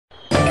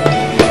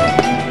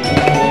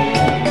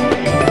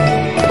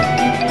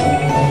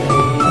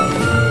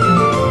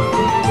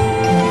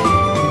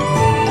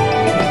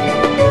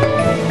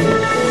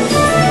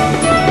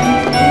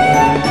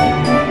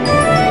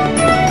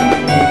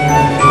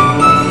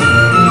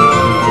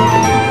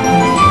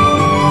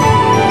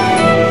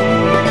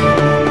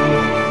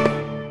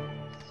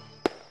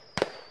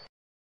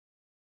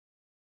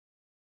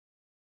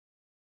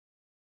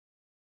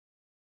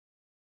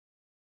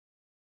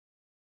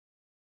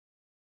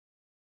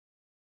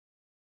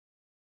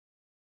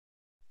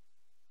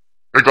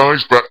Hey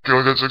guys,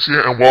 KillingDead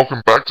here, and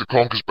welcome back to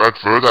Conker's Bad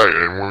Fur Day.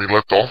 And when we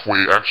left off,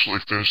 we actually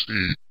finished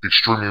the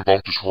extremely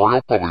involved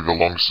tutorial, probably the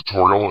longest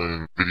tutorial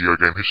in video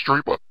game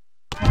history, but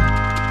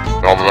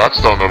now that that's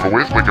done over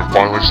with, we can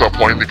finally start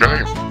playing the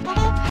game.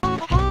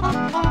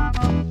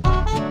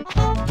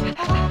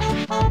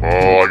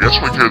 Well, I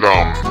guess we could,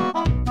 I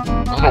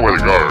don't know where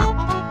to go.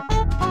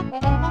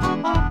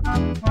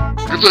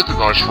 We could take the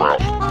nice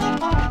route.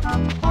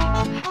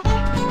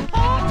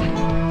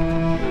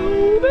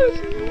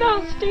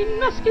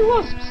 Nasty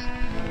wasps!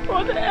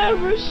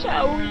 Whatever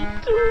shall we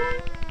do?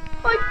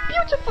 My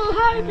beautiful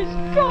hive is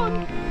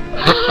gone!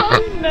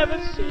 I'll never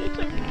see it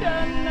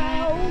again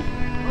now!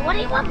 Well, what do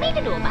you want me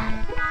to do about it?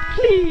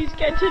 Please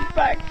get it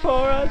back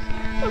for us,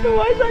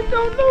 otherwise I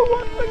don't know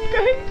what we're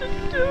going to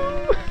do!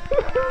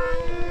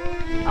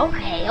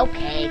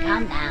 Okay,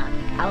 calm down.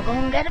 I'll go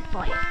and get it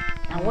for you.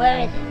 Now where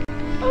is it?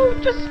 Oh,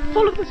 just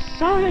follow the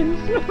signs!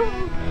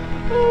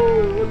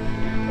 Oh,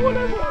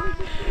 whatever.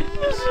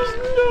 This is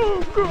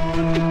no good.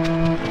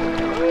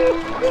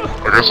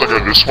 I guess I go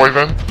this way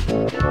then?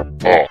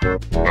 Oh,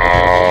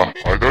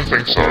 I don't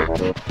think so. I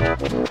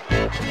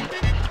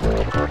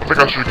think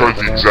I should go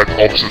the exact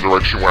opposite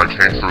direction where I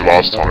came through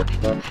last time.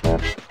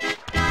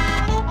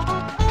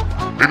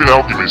 Maybe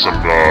that'll give me some,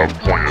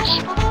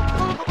 pointers.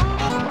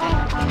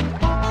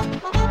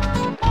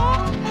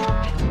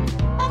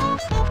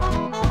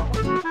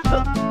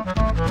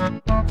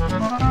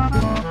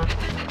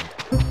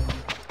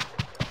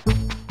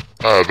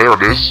 There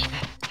it is.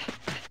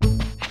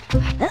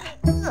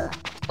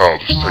 I'll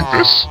just take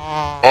this.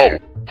 Oh.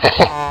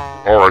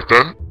 Alright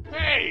then.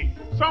 Hey,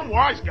 some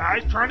wise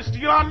guy's trying to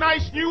steal our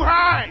nice new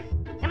hive.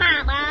 Come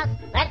on, boss.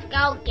 Let's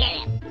go get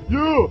him.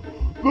 Yeah,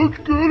 let's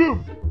get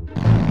him.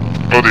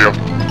 Oh dear.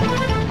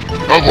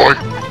 Oh boy.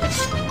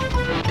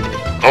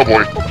 Oh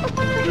boy.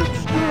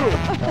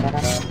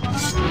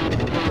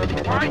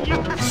 Why you?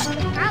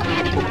 I'll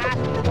get him,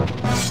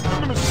 boss.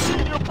 I'm gonna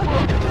steal your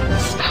book.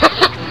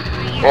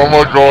 Oh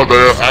my god, they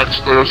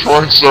are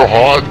trying so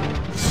hard.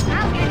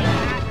 I'll get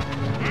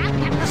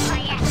him, boss. I'll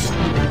get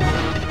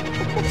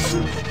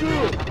him for you.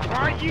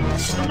 Why you?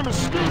 I'm gonna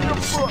steal your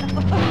book.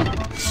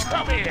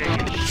 Come here,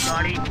 you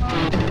shorty.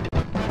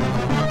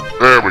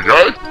 There we go.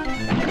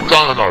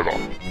 Done and over.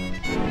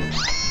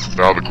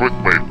 Now the quick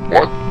wait,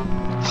 what?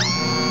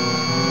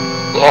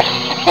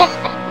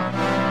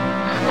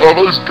 Oh,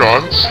 those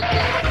guns.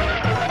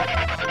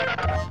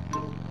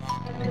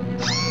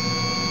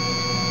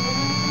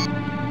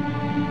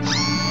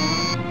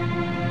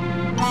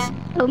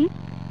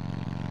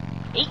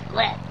 Eat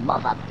that,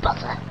 mother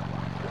buzzer.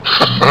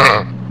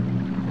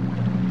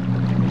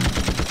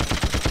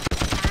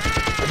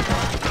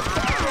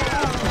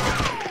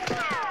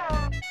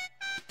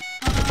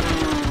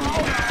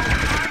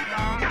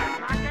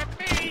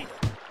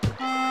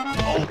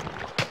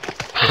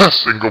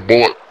 Single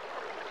bullet.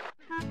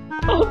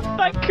 Oh,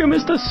 thank you,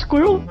 Mr.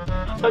 Squirrel.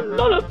 And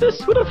none of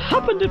this would have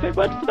happened if it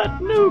weren't for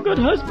that no-good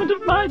husband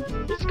of mine.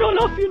 He's gone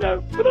off, you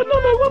know, with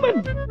another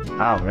woman.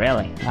 Oh,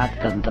 really? That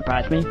doesn't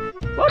surprise me.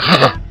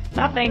 What?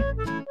 Nothing.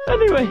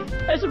 Anyway,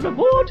 as a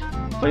reward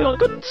for your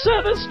good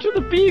service to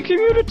the bee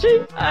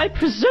community, I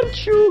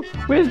present you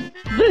with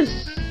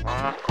this.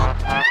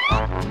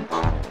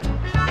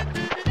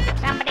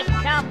 Somebody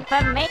come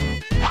for me.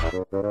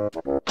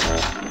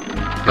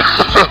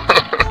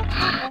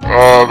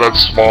 Oh, that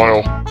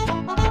smile.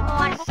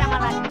 Or some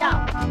of us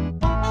don't.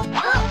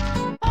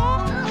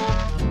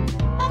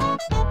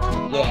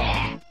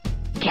 Yeah,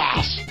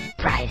 cash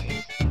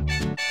prizes.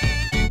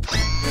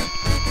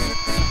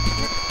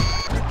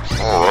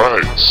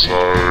 Alright, so I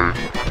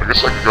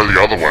guess I can go the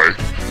other way.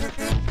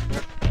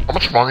 How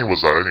much money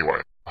was that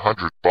anyway?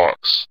 $100.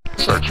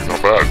 It's actually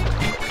not bad.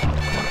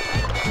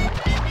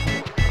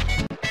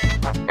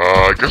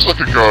 I guess I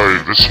could go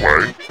this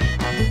way.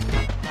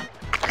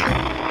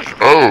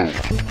 Oh!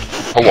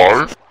 Hello?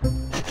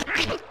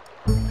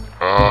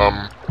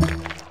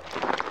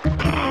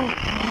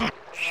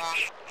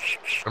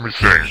 Let me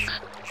think.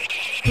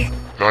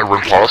 Can I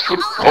run past them?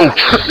 Oh,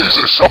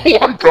 Jesus! Oh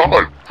my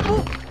god!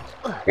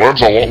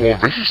 Worms are a lot more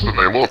vicious than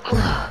they look.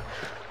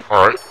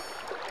 Alright.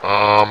 I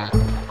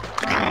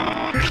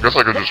guess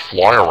I could just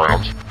fly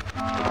around.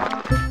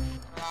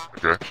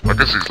 Okay, I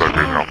guess he's okay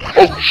now.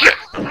 Oh, shit!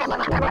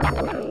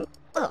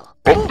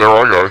 Oh, there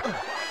I go.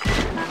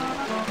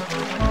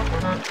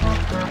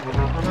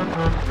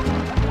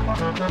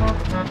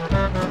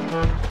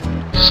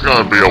 This is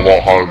gonna be a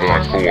lot harder than I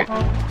thought.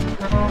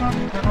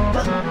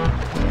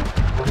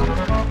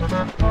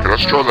 Okay,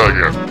 let's try that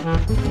again.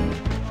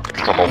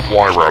 This time I'll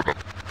fly around them.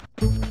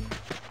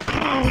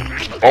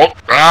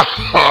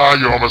 Oh,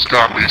 you almost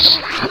got me.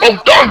 Oh,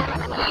 done!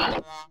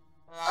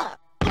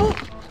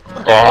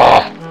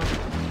 Ah,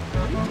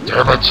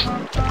 damn it.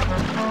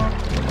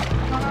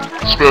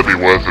 This better be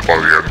worth it by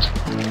the end.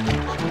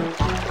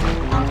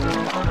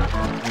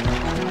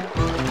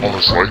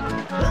 Honestly.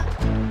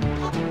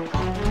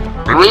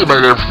 They really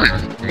made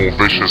everything more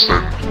vicious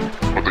than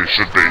what they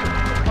should be.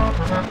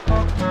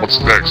 What's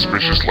next?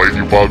 Vicious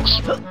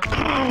ladybugs?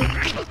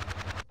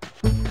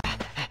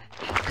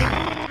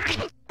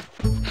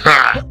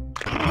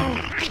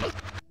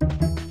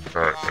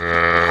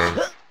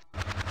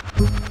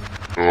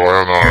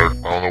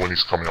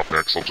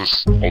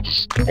 relax.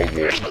 I'll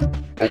walk.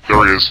 Oh,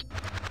 there he is.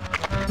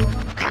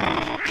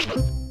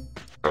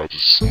 I'll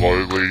just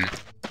slowly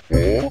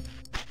walk.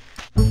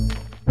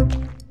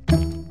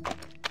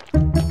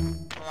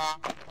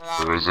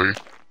 Where is he?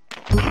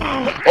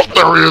 Oh,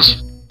 there he is!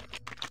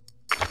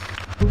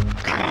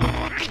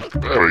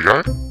 There we go.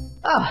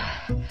 Oh.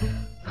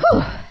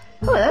 Whew.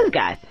 Who are those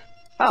guys?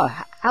 Oh,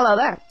 hello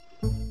there.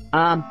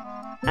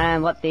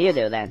 And what do you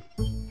do then?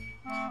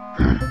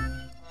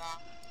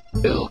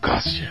 It'll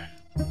cost you.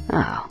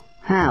 Oh,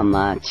 how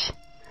much?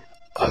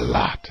 A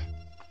lot.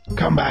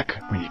 Come back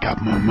when you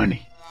got more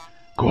money.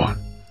 Go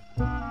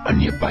on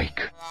your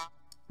bike.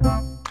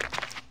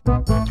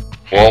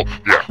 Well,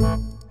 yeah.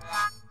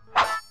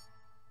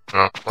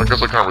 I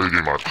guess I can't really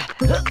do much.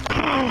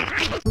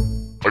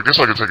 I guess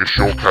I could take a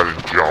shortcut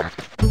and jump.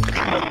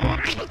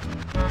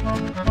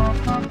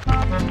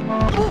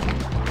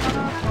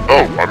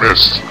 Oh, I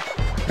missed.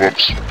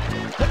 Whoops.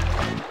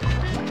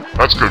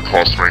 That's gonna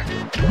cost me.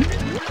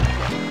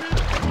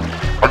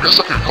 I guess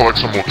I could collect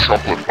some more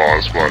chocolate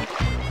bars, but...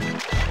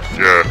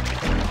 yeah.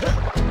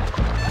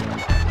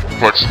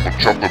 Collect some more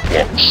chocolate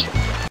blocks.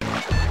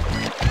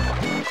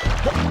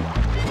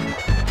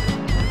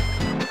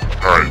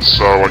 Alright,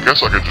 so I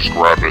guess I could just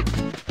grab it.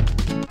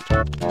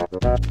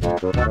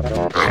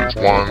 There's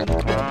one.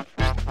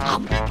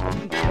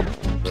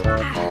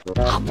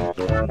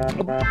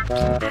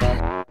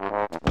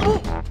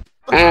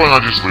 Oh, and I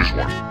just lose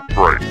one.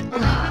 Great.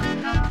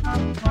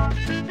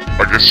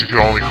 I guess you can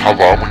only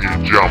hover when you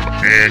jump,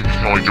 and you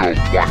can only do it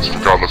once,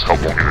 regardless how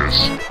long it is.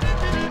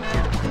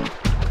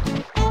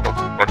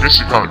 I guess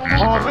you can't abuse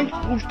it Alright,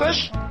 then. who's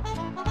this?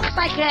 Looks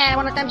like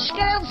one of them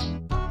squirrels.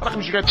 What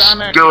can you get down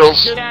there?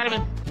 Squirrels. Get out of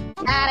it.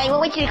 Alright, well,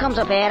 wait till he comes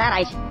up here,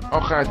 alright.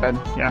 Okay then,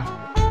 yeah.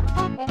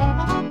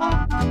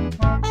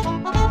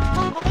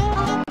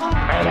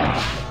 Hello.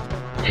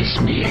 It's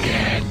me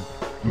again,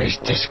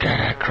 Mr.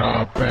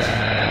 Scarecrow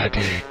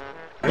Birdie.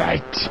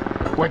 Right,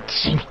 what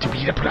seems to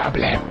be the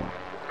problem?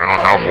 I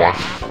don't have one.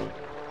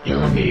 You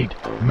need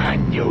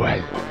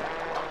manual.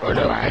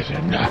 Otherwise,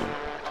 no.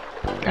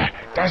 That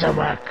doesn't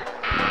work.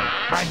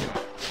 Manual.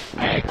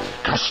 It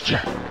cost you.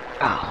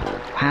 Oh,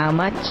 how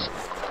much?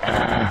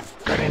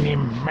 Got any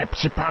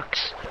Mepsi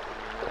packs?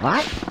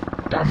 What?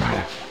 Don't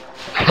matter.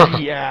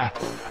 Yeah,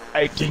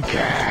 I think,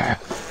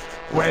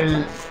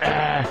 well,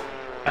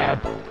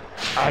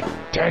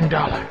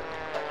 $10.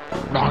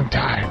 Long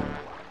time.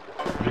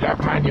 You'll have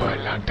manual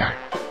long time.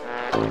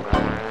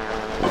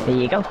 There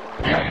you go.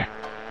 Yeah.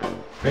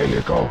 There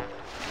you go.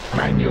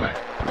 Manual.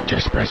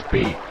 Just press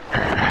B.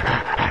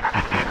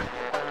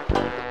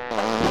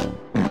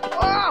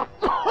 Oh!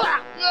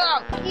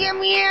 Get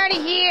me out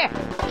of here!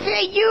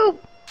 Hey, you!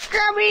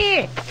 Come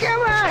here!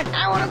 Come on!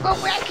 I want to go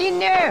back in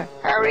there!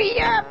 Hurry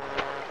up!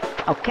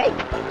 Okay,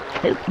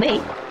 suits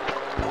me.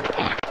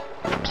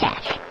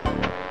 Cash.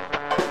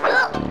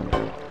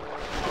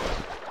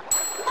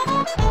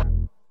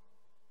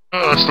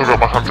 I still got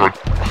my 100.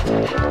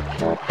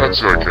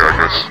 That's okay, I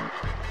guess.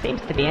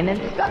 Seems to be an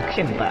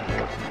instruction book.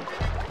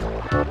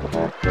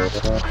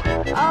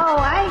 Oh,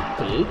 I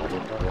see.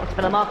 It's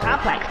for the more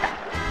complex stuff.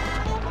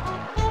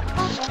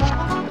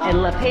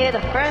 It'll appear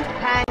the first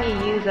time you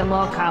use a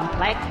more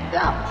complex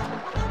stuff.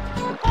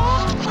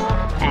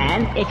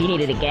 And if you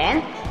need it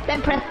again,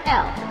 then press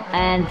L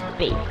and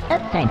B at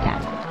the same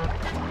time.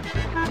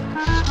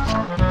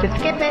 To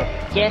skip it,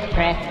 just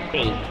press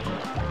B.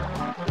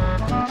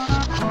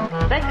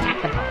 Then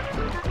tactical.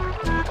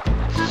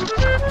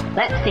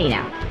 Let's see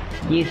now.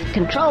 Use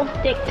control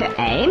stick to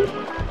aim,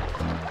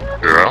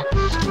 Yeah?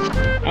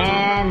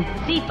 and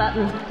C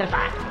button to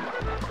fire.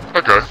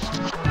 Okay.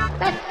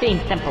 That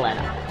seems simple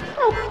enough.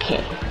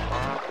 Okay.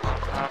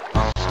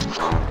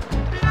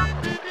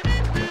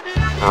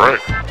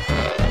 Alright.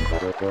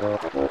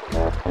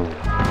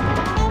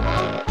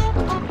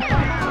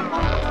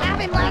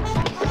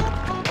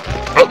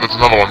 Oh, there's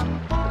another one.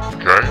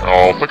 Okay, I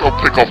think I'll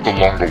pick off the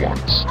longer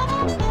ones.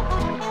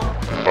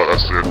 Oh,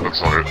 that's it,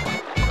 that's not it.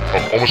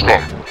 Oh, almost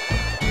gone.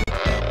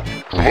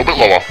 It's a little bit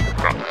lower.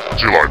 No,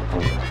 too low.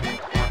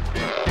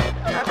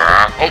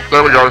 Ah, oh,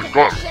 there we go,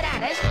 got him.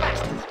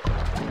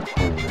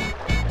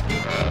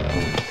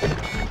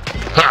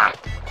 Ha!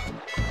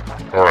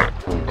 Alright,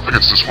 I think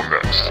it's this one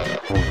next.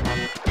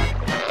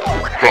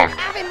 Got him.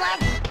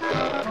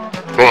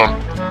 Got him.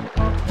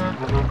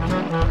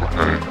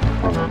 Okay.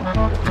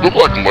 They look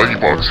like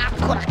ladybugs.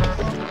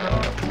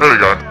 There you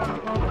go.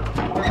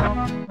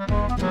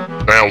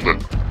 Nailed it.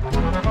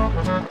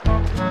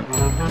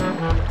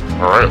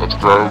 Alright, let's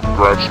go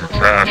grab some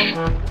cash.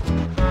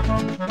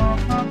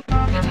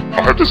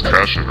 I have this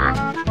cash in there.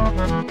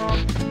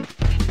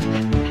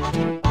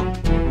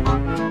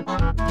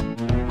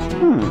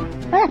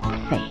 Let's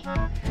see.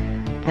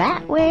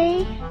 That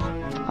way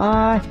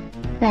or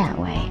that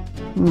way?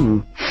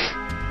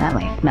 That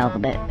way smells a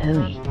bit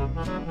ooey.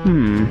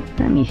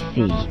 Let me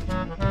see.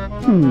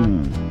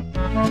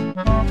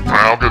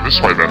 I'll go this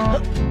way then.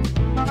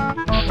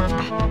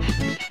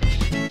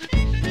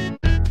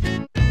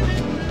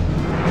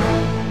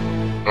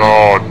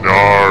 Oh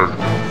no.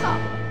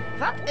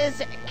 That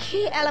is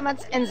key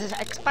elements in this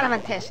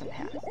experimentation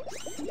here.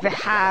 We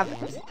have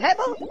the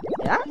table,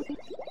 yeah?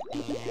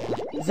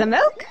 The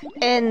milk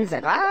in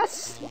the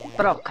glass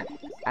broken.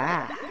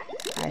 Ah,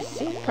 I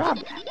see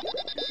problem.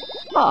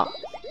 Oh,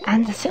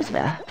 and the seems to be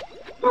a...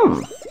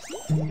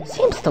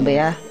 seems to be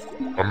a...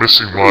 A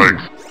missing leg.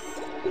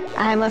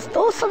 I must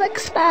do some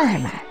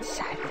experiments,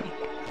 I think.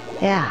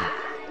 Yeah.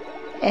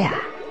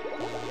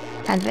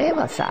 And we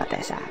will sort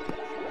this out.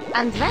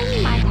 And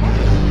then, my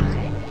lord,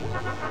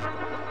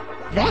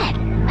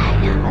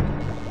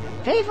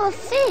 we will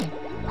see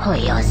who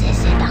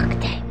uses the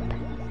duct tape.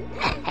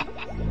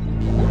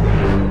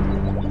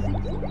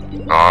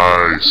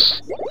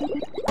 Nice.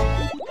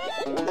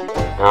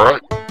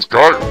 Alright, let's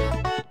go.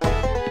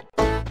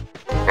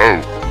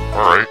 Oh,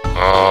 alright,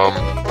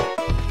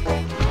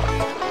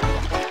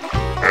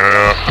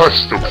 I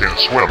still can't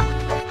swim.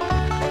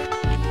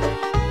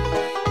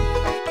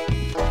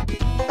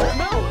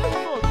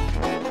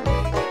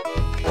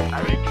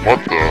 What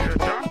the?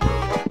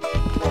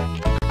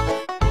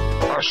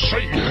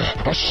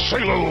 I say,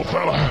 little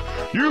fella,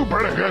 you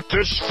better get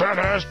this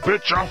fat-ass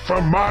bitch off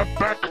of my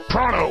back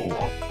pronto.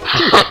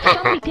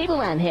 So many people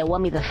around here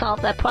want me to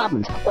solve their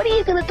problems. What are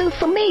you gonna do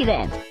for me,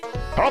 then?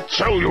 I'll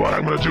tell you what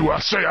I'm gonna do. I'll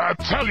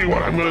tell you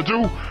what I'm gonna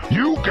do.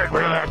 You get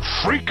rid of that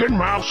freaking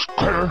mouse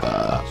critter,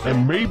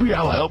 and maybe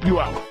I'll help you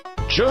out.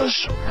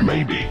 Just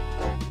maybe.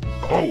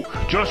 Oh,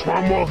 just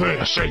one more thing.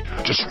 I say,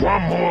 just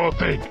one more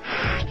thing.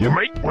 You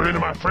might run into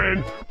my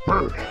friend,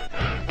 Bird.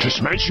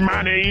 Just mention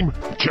my name,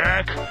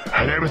 Jack,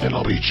 and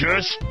everything'll be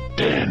just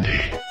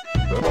dandy.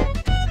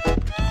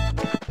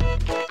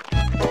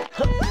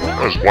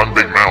 There's one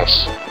big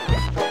mouse.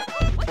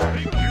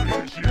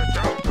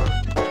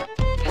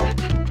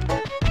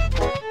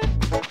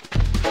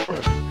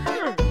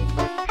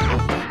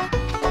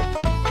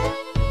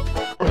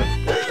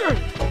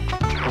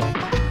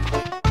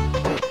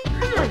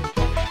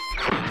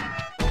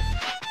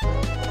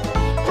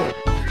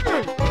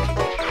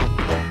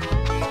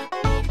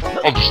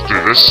 I'll just do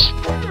this.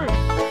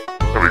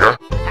 There we go.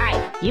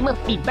 Hi, you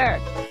must be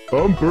Bert.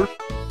 I'm Bert.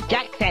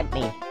 Jack sent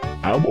me.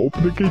 I'm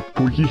opening the gate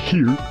for you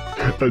here,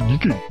 and you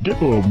can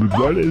get on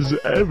right as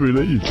ever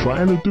that you're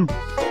trying to do.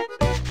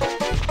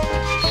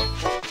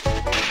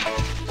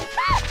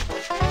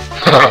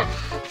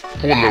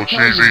 Poor little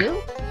cheesy.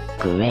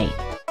 Great.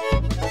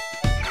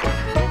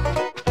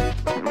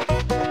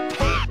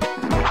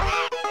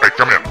 Hey,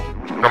 come here.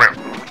 Come here.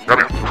 Come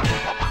here.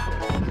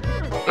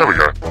 There we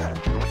go.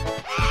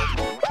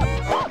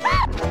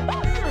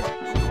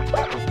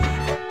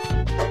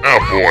 Oh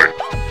boy.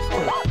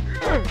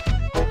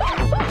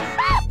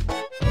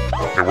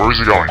 Okay, where is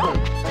he going?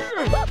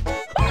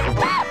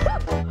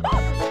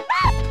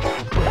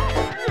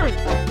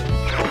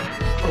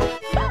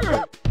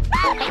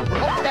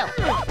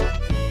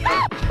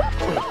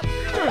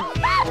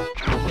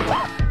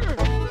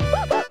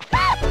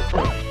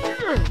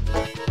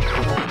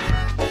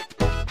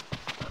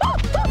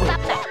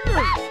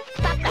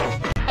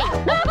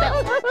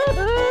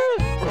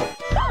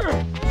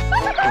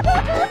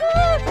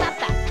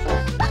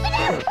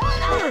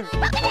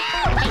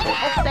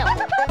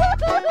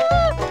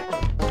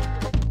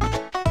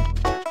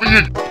 Will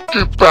you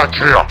get back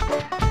here?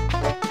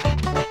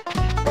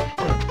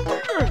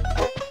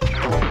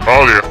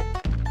 Oh yeah.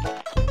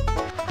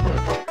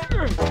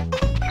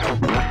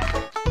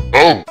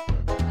 Oh!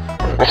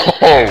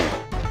 Oh!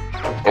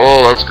 Oh,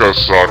 that's gonna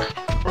suck.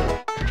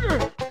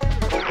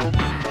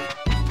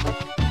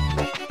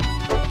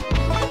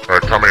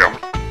 Alright, come here.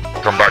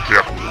 Come back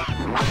here.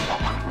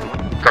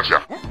 Gotcha.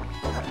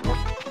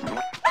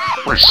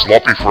 Pretty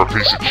sloppy for a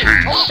piece of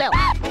cheese.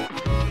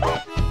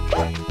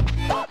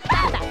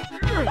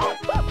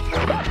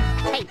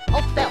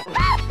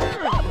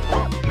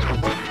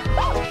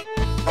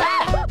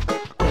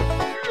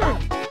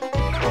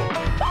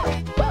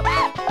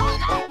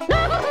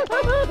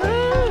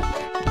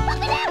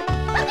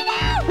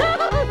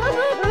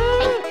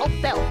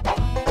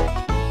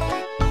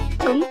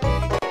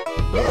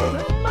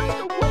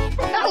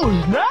 That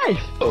was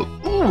nice!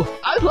 Ooh,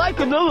 I'd like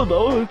another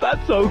though, if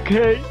that's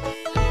okay.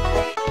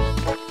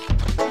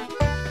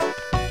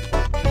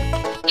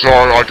 So,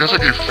 I guess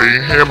if you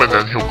feed him and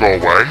then he'll go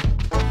away.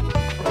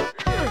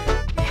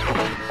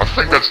 I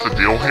think that's the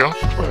deal here.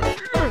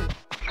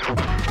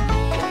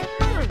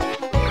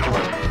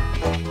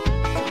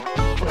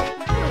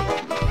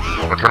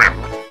 Oh, come here.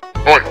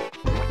 Oi!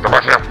 Come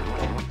back here.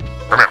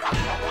 Come here.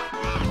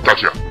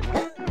 Gotcha.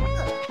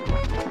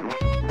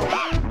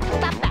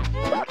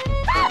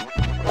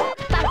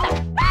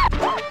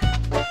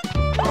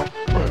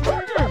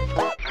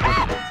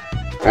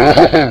 Oh,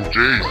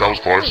 jeez, that was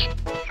close.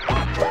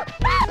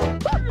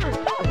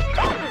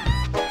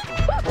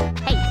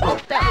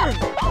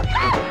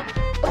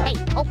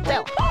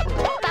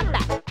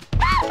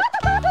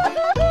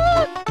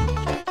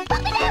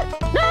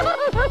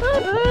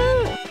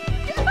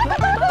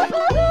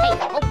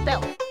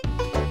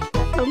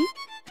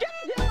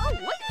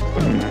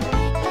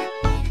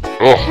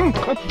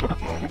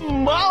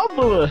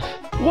 Marvelous!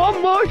 One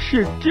more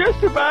should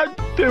just about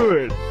do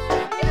it.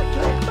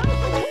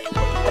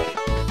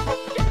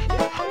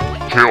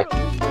 Kill.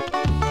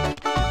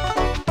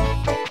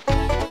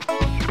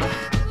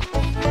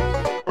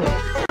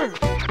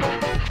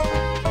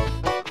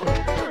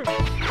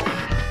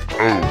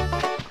 Oh.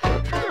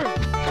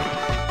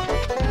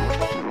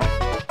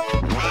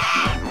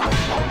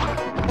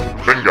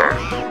 Bingo.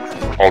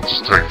 I'll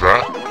just take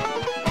that.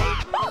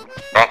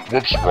 Ah,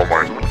 whoops, wrong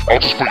way. I'll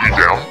just put you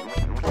down.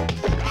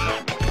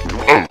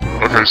 Oh,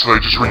 okay, so they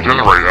just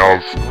regenerate out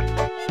of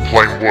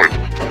plain wood.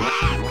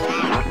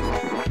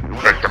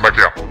 Hey, come back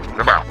here.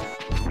 Come out.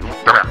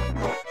 Come here.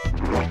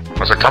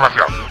 I said, come back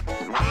here.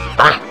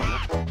 Come here.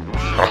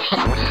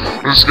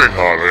 This is getting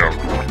hard, yeah.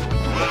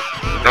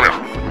 Come here.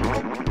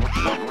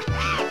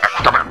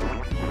 Come here.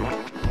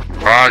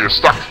 Ah, you're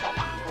stuck.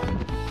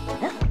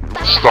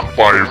 Stuck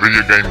by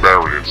video game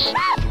barriers.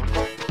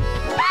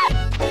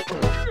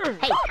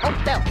 Hey, hold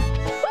still.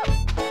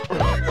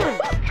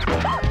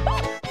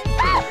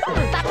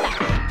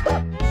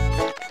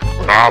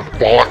 Ah,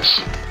 bollocks.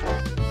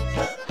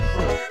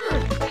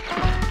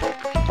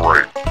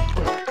 Great.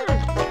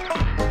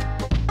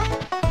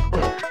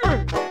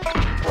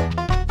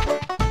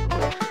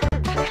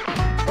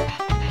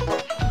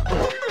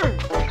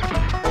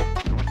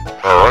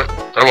 Alright,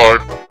 hello.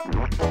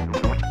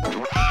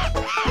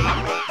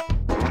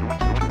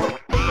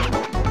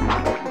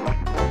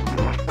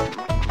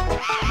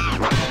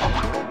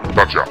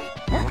 Gotcha.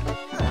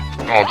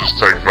 I'll just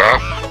take that.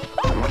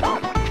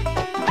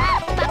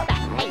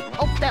 Hey,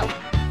 hold still.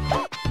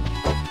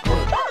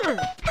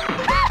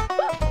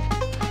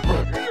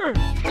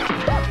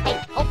 Hey,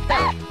 hold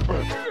still.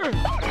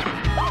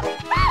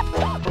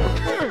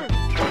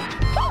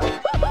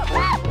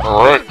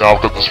 Alright, now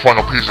I've got this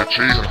final piece of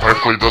cheese and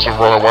hopefully it doesn't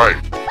run away.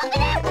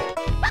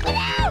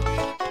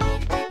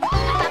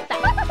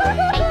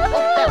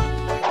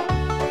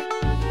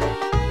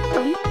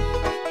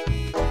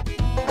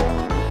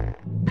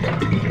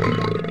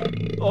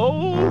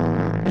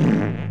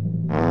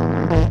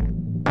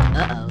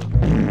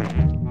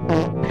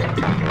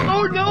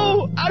 Oh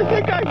no! I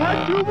think I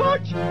had too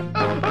much!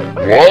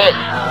 What?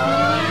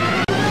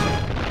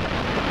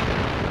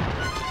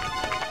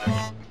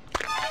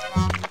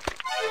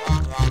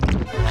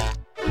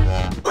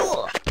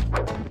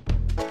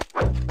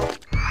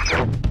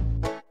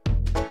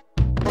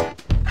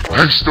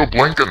 Hey, still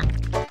blinking.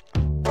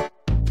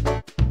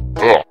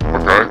 Oh,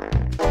 okay.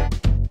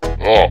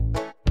 Oh.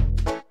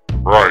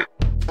 Right.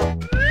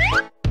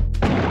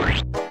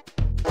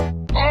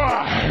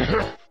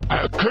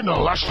 I couldn't have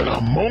lasted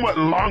a moment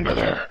longer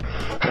there.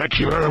 Thank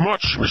you very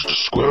much, Mr.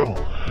 Squirrel.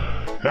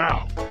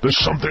 Now, there's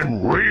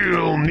something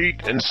real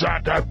neat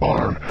inside that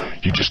barn.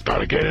 You just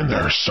gotta get in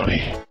there,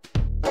 Sonny.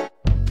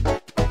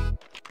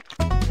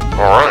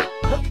 Alright.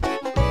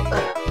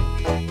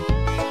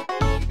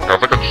 I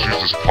think I'll just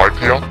use this pipe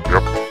here.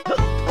 Yep.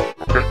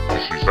 Okay,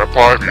 just use that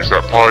pipe,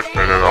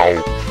 and then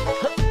I'll...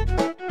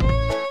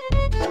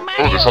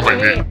 Oh, there's something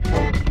neat.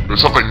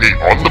 There's something neat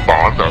on the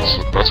barn,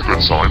 that's a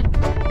good sign.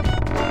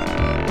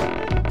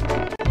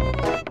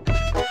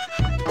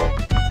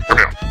 Come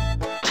here.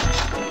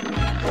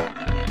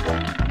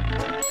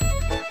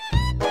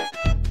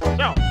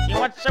 So, you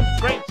want some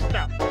great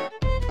stuff?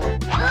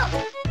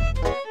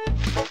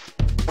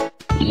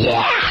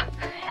 Yeah,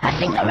 I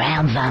think the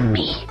round's on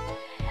me.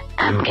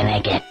 I'm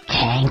gonna get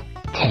tanked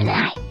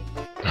tonight.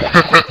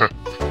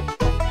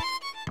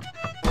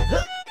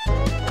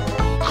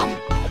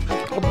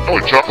 Oh, a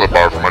chocolate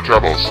bar for my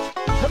troubles.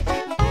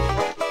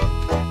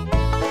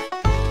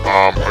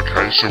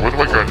 Okay, so where do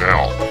I go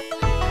now?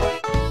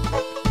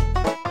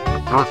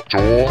 Is there a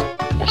door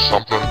or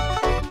something?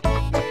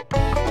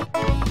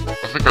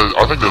 I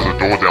think there's a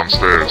door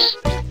downstairs.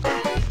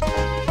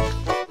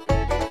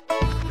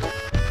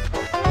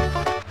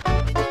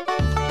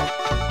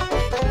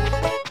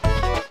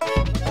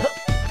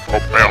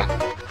 Oh, man.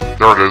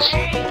 There it is.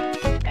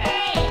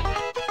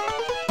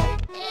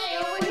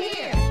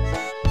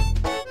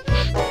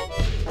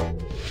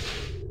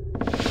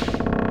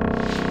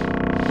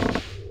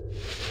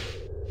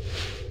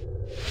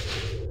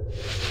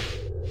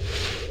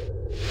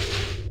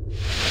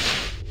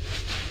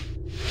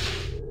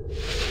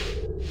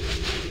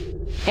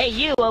 Hey,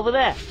 you over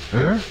there.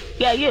 Huh?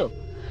 Yeah, you.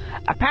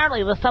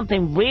 Apparently there's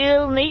something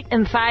real neat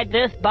inside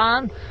this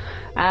barn.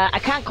 I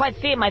can't quite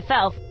see it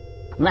myself.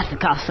 Unless, of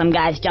course, some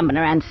guy's jumping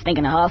around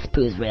stinking a horse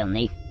poo's real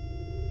neat.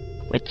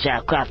 Which,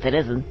 of course, it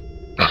isn't.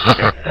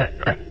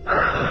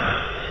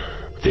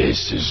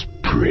 This is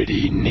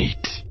pretty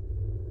neat.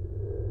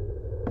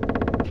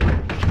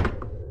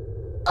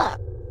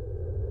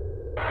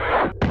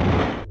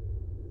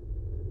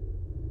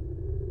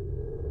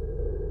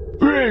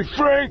 Hey,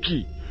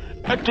 Frankie!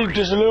 I think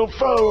there's a little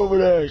fellow over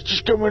there. He's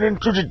just coming in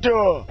through the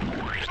door.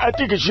 I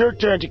think it's your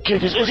turn to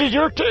kick his... Is it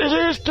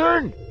his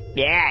turn?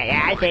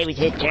 Yeah, I say it was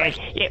his turn.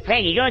 Yeah,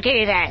 Frankie, go and kick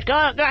his ass. Go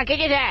on, kick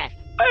his ass.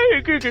 I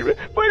ain't kicking him.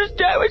 But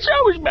it's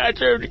always my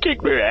turn to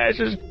kick their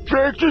asses.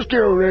 Frank, just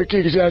get over there and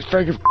kick his ass,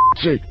 Frankie, for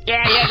sake.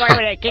 Yeah, go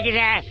over there, kick his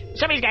ass.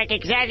 Somebody's gotta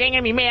kick his ass. It ain't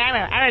gonna be me. I'm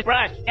a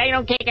boss. Now you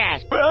don't kick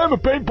ass. Well, I'm a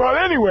paint pot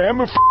anyway.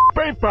 I'm a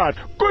paint pot.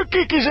 Go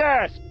kick his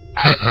ass.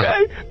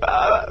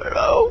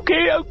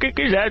 Okay,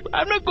 kids.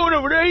 I'm not going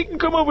over there. You can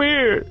come over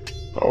here.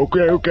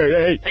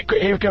 Okay. Hey,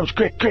 here it comes.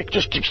 Quick.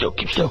 Just keep still.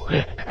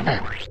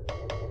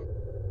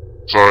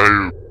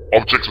 So,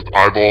 objects with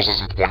eyeballs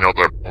doesn't point out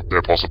that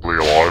they're possibly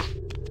alive.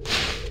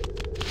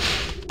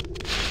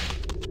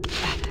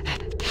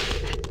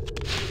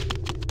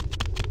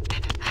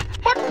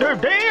 What the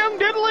damn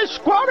diddly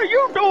squat are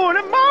you doing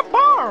in my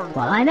barn?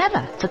 Well, I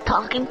never. It's a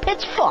talking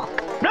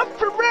pitchfork. Not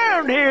from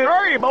around here,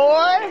 are you,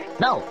 boy?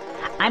 No,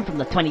 I'm from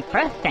the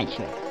 21st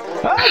century.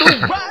 I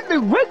don't rightly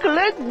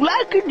recollect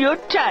liking your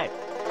type.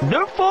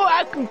 Therefore,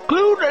 I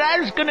conclude that I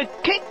was gonna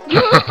kick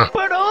your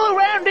butt all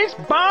around this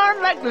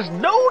barn like there's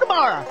no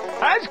tomorrow.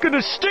 I was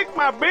gonna stick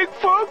my big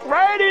fork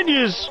right in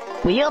yours.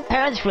 Were your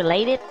parents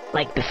related,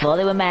 like before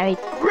they were married?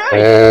 Right,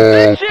 Oh,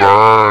 that's it.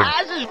 God.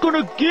 I was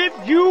gonna give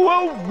you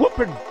a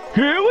whooping.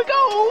 Here we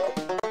go.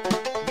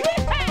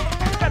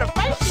 Got a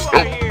face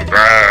over here.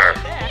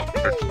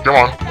 Come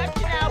on. Got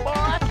you now,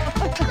 boy.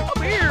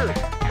 Come here.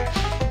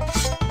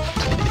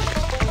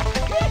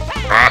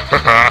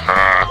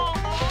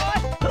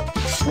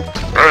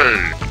 Hey!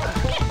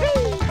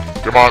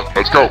 Come on,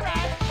 let's go.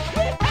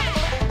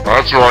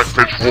 That's alright,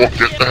 pitchfork,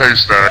 get in the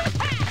haystack.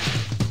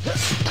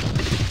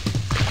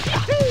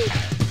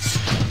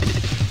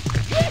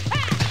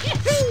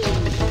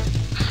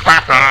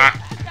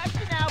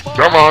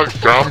 Come on,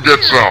 come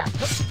get some.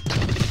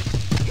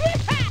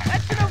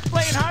 That's enough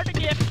playing hard to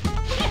get.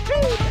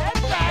 That's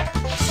right.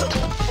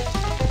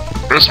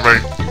 Miss me.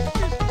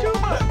 Too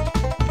much.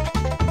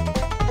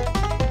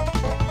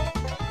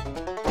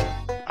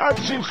 I've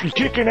seen some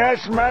kicking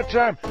ass in my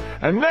time,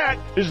 and that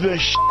is the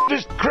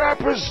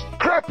crappiest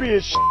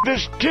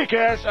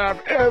kick-ass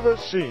I've ever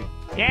seen.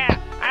 Yeah,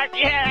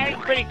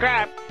 that's pretty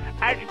crap.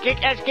 As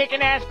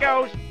kicking ass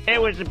goes,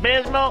 it was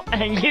abysmal,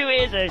 and you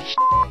is a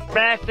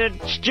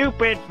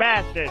stupid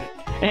bastard.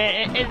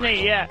 Isn't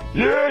he, yeah?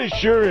 Yeah, he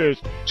sure is.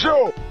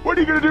 So, what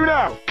are you gonna do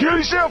now? Kill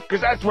yourself?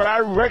 Because that's what I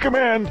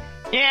recommend.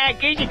 Yeah,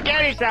 you should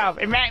kill yourself.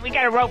 In fact, we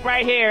got a rope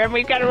right here. Have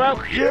we got a rope?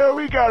 Yeah,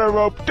 we got a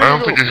rope. I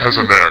don't think he has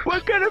a neck.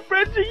 What kind of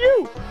friends are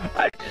you?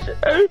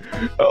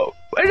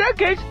 In that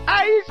case,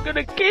 I is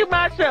gonna kill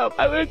myself.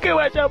 I'm gonna kill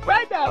myself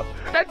right now.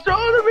 That's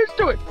all there is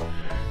to it.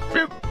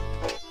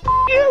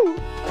 You.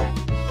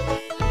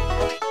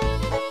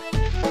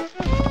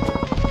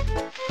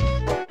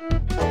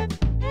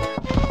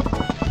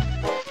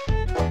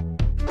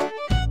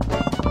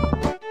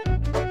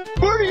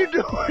 What are you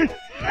doing?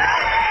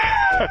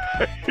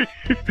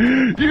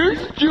 You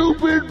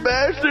stupid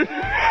bastard!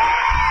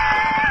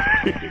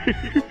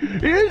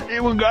 He hasn't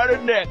even got a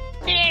neck.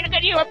 Yeah, look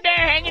at you up there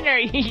hanging there,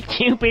 you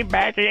stupid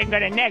bastard. Ain't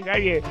got a neck, are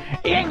you?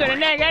 He ain't got a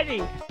neck, has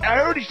he? I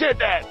already said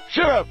that.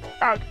 Shut up.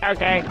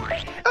 Okay.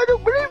 I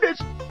don't believe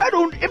this. I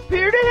don't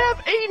appear to have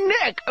a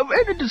neck of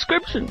any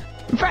description.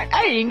 In fact,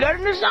 I ain't got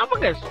an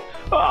esophagus.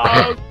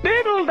 Oh,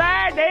 diddle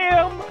die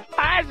damn.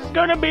 I was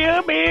gonna be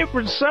up here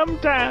for some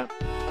time.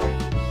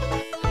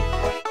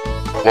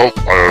 Well,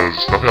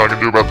 there's nothing I can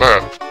do about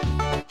that.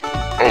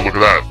 Oh, look at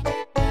that.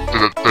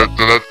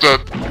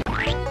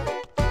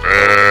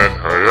 And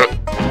hurry up.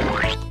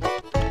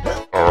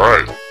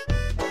 Alright.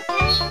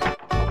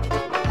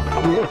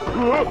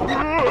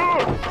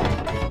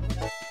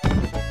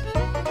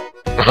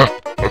 I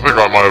think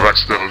I might have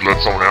accidentally let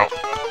someone out.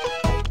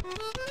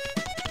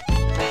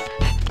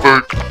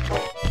 Boop.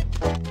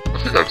 I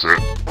think that's it.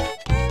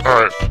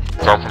 Alright,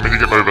 time for me to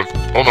get moving.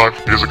 Oh no,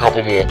 here's a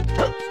couple more.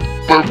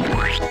 Boop.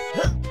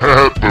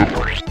 Boop.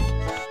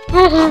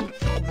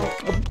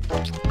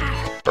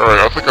 Alright,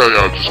 I think I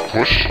just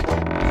push.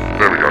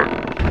 There we go.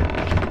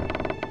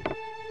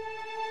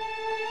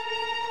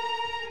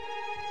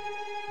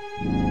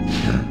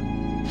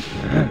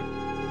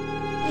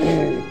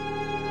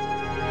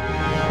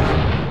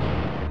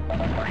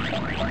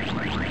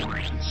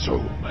 So,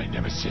 my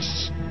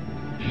nemesis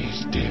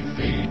is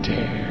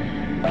defeated.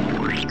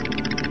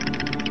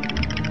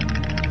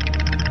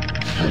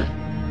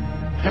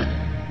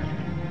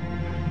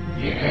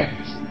 Yes,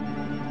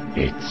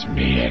 it's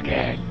me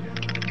again.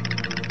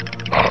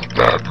 I'm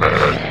Batman.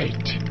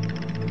 Right.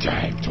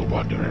 Time to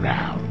wander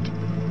around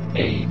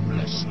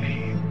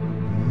aimlessly.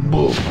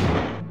 Move.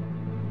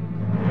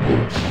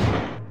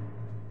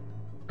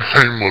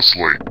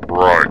 Aimlessly,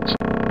 right.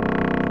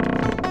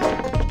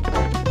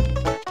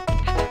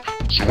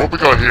 So what we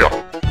got here?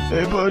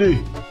 Hey,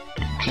 buddy.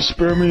 Just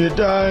spare me a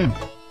dime.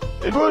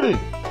 Hey, buddy.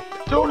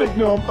 Don't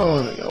ignore me.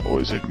 Oh, they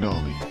always ignore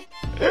me.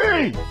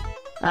 Hey!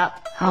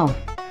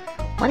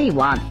 What do you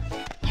want?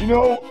 You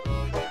know,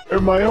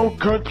 in my own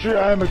country,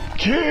 I'm a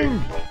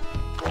king.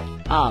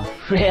 Oh,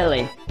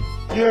 really?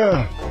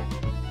 Yeah.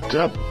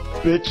 That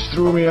bitch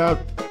threw me out.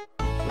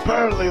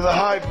 Apparently, the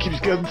hive keeps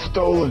getting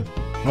stolen.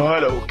 I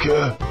don't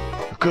care.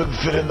 I couldn't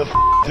fit in the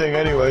thing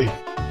anyway.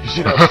 You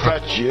see how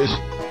fat she is?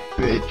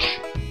 Bitch.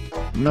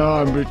 Now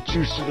I'm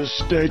reduced to the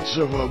states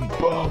of a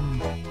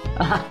bum.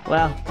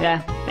 Well,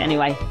 yeah,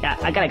 anyway, yeah,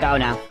 I gotta go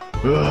now.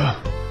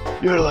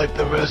 You're like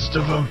the rest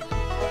of them.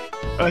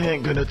 I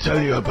ain't gonna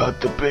tell you about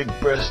the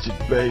big-breasted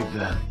babe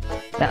then.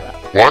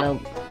 What?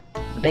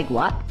 The big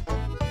what?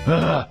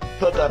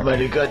 Thought that might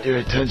have got your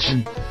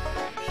attention.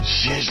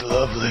 She's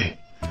lovely.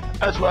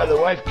 That's why the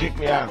wife kicked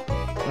me out.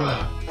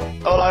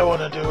 All I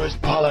want to do is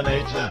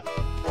pollinate her.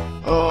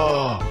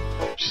 Oh,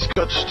 she's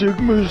got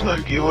stigmas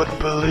like you wouldn't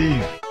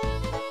believe.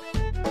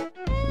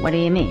 What do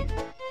you mean?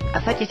 I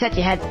thought you said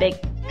you had big...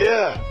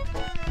 Yeah,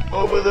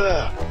 over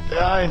there,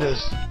 behind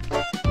us.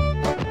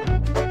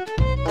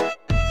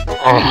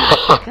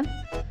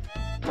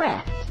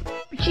 Breast.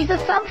 She's a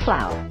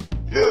sunflower.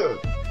 Yeah,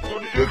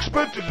 what did you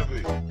expect her to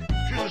be?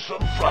 She's a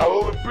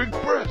sunflower with big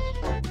breasts.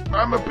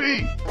 I'm a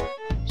bee.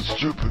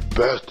 Stupid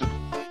bastard.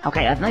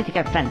 Okay, I need to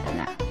get friends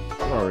now.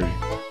 Sorry.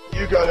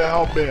 You gotta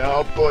help me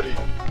out, buddy.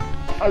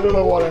 I don't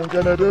know what I'm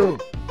gonna do.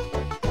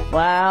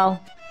 Well,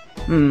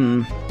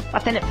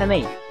 what's in it for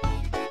me?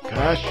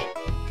 Cash?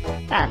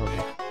 That'll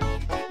do.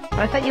 But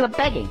I thought you were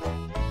begging.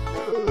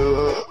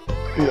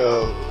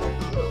 Yeah.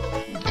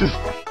 Just,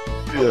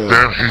 yeah.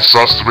 Damn, he's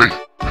sus to me.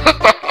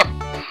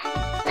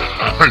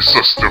 He's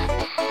so stupid.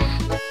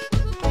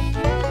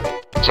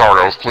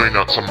 Sorry, I was cleaning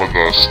out some of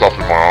the stuff in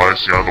my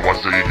eyes, you know, the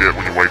ones that you get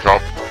when you wake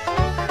up.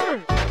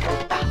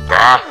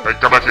 Ah, hey,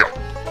 come back here.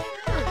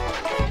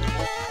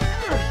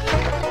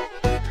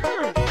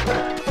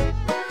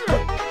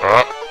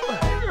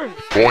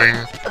 Boing.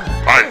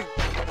 Hi.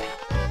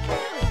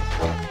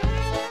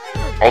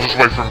 I'll just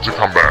wait for him to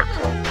come back.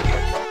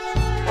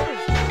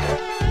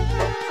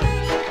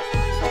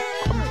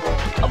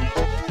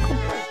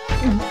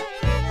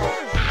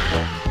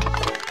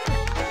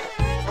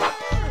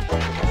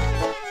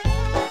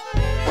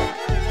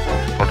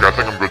 Okay, I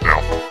think I'm good now.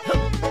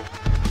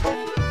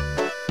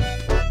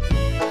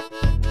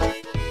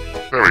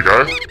 There we go.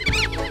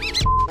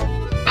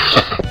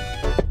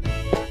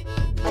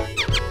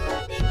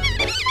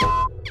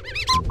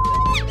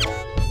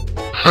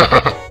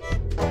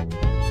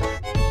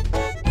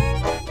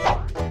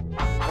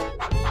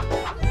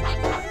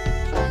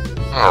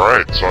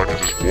 Alright, so I can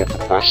just walk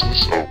across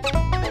this. Oh.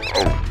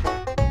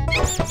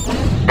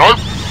 Nope!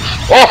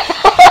 Oh!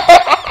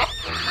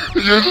 He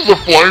uses a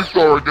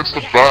flamethrower against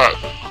the bat.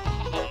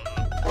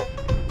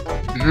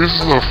 He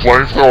uses a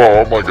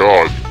flamethrower, oh my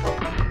god.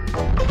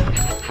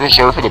 I feel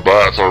sorry for the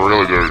bats, I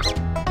really do.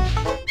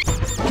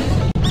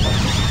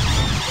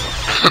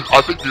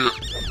 I think you...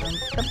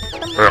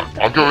 Yeah,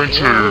 I'm gonna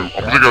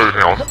go,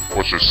 hang on,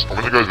 watch this. I'm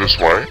gonna go this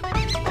way,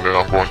 and then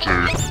I'm going to...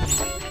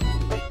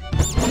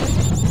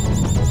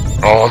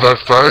 Oh, that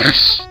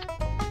face!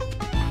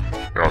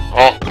 Yeah.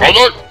 Oh, oh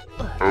no!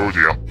 Oh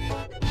dear.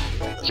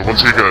 So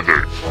what's he gonna do?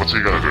 What's he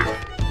gonna do?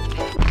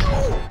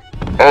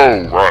 Oh,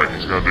 right,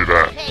 he's gonna do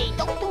that. Hey,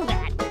 don't do that.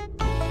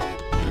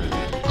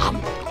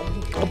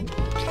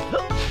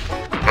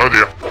 Oh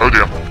dear, oh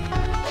dear.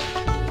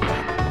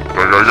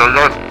 Go, go, go,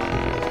 go!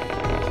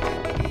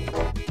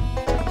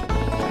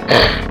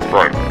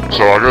 Right,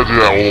 so I gotta do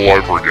that all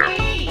over again.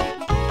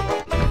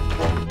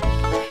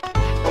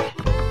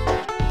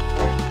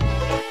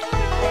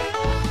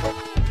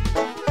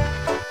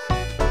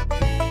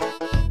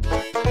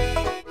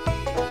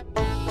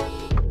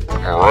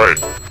 Alright,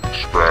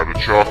 just grab the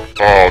chalk.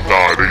 Oh no,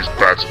 these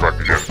bats are back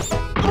again.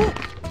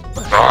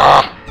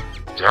 Ah!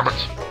 Damn it.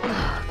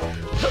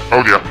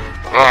 Oh dear.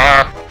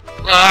 Ah!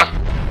 Ah!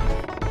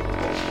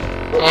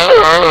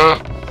 Ah!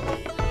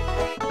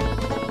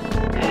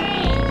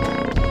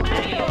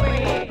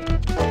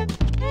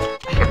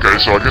 Okay,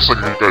 so I guess I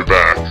can go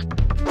back.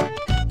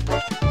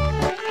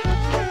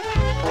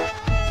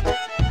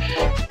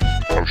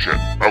 Oh shit.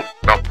 Oh,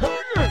 no.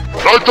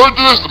 No, don't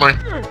do this to me!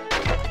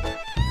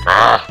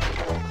 Ah!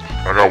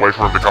 I gotta wait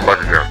for him to come back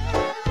again.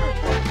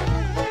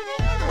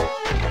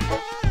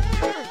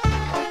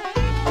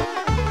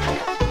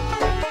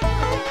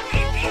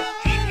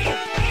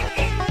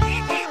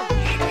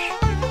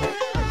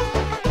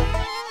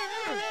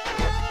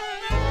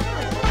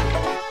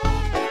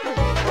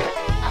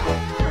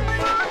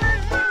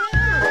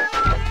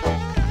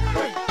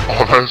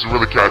 Oh, that was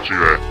really catchy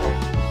there.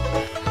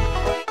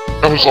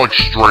 That was like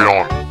straight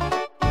on.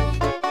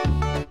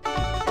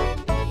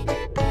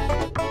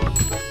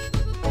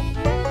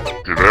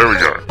 There we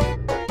go.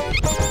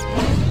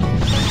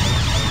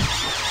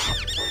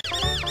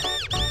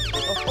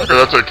 Okay,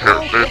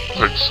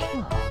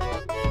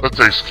 that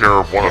takes care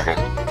of one of them.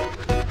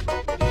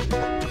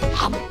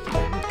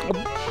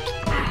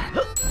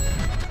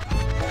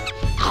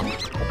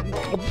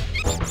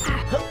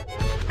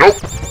 Nope.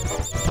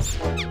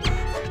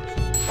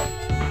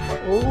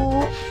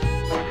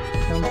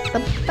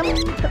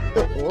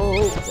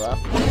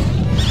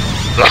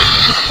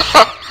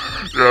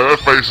 Yeah, that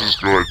face is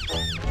good.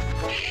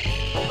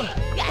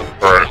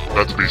 Alright,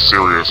 let's be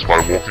serious by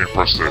walking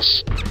across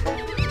this.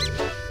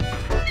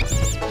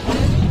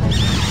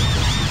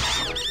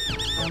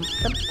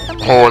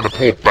 Oh, and the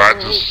poor bat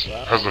just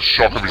has the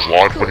shock of his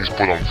life when he's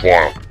put on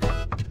fire.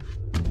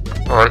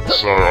 Alright,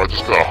 so I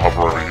just gotta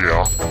hover over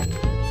here.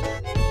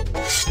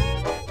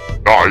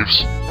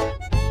 Knives?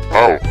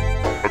 Oh,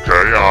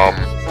 okay, oh,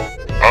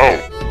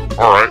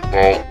 alright,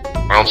 well, I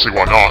don't see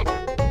why not.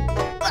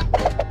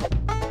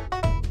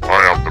 Oh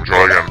yeah, let me try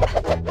again.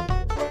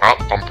 I'm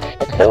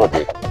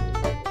horrible.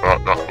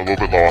 No, a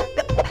little bit lower.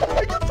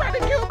 Are you trying to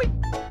kill me?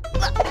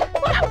 What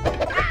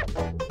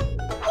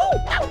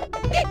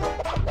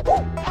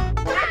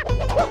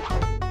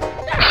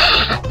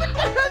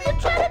are you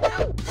trying to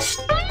do?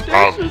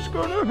 This is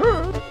gonna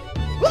hurt.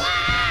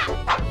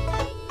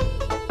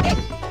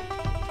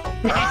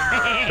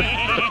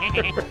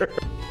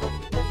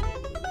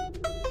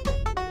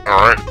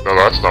 Alright, now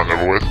that's done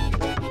over with.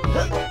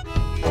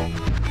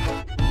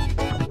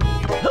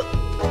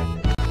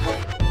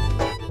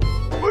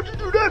 What'd you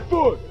do that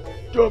for?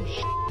 Dumb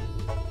shit.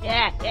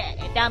 Yeah,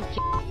 dumb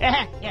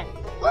yeah.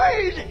 Why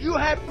is it you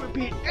have to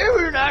repeat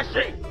everything I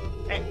say?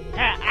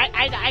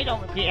 I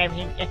don't repeat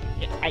everything.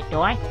 Do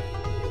I?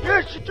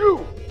 Yes, you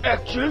do,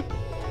 actually.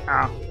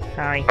 Oh,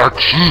 sorry.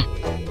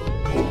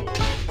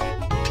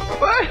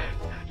 What?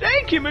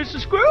 Thank you, Mr.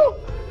 Squirrel.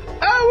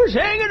 I was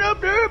hanging up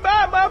there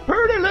by my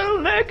pretty little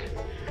neck.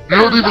 You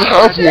don't even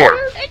have one!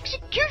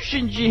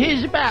 Executions you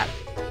hears about.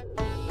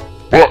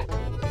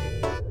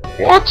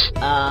 What?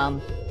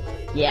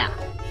 Yeah.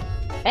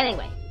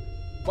 Anyway,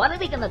 what are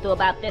we gonna do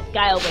about this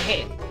guy over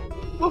here?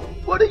 Well,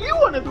 what do you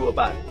want to do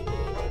about it?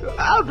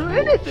 I'll do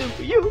anything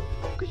for you,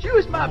 because you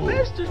is my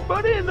bestest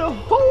buddy in the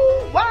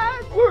whole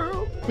wide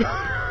world.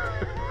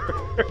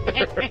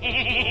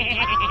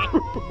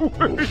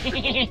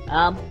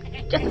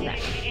 Just a second.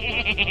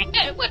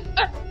 Hey, what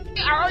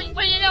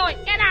are you doing?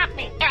 Get off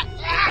me!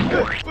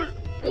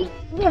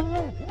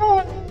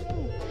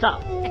 So,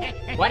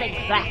 what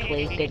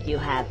exactly did you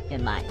have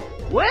in mind?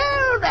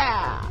 Well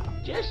now,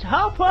 just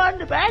hop on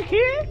the back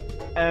here,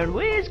 and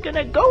we's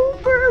gonna go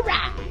for a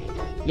ride.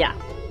 Yeah,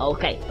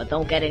 okay, but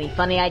don't get any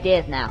funny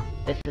ideas now.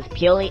 This is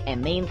purely a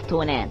means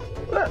to an end.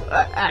 Well,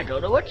 I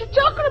don't know what you're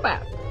talking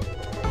about.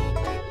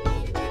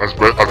 I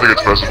think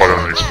it's best if I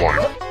don't explain.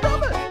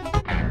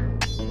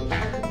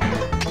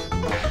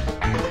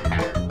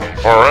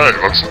 Alright,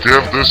 let's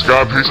give this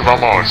guy a piece of our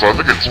mind, so I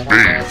think it's B.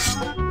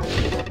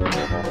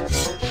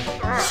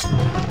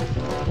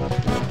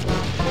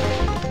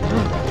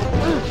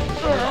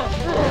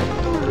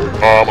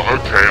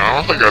 Okay, I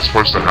don't think that's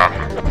supposed to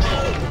happen.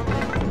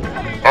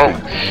 Oh,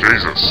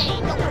 Jesus.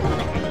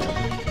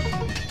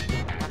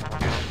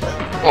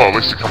 Oh, at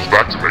least he comes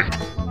back to me.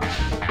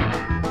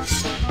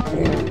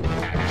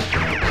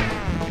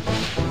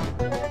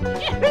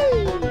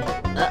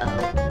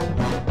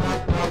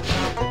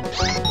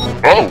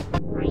 Oh!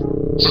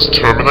 Is this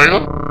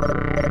Terminator?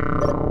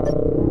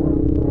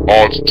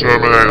 Oh, it's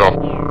Terminator.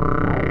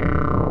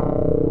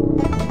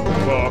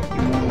 Fuck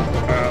you,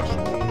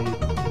 asshole.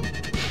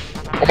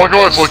 Oh my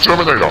god, it's like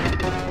Terminator.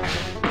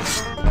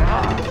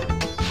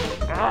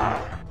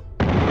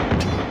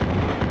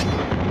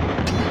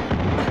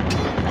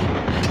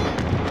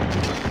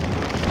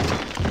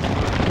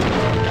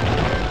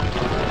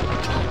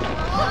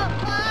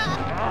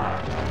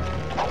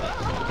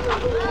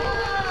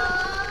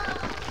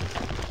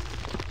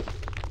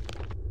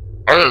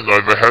 I didn't know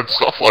they had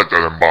stuff like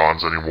that in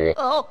barns anymore.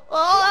 Well,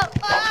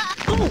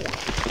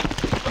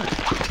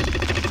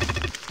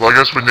 I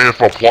guess we need it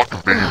for plot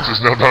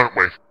conveniences now, don't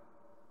we?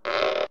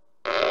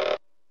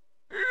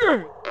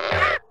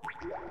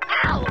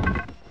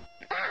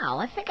 Ow,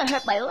 I think I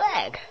hurt my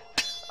leg.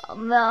 Oh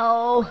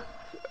no.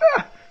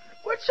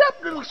 What's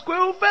up, little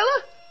squirrel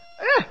fella?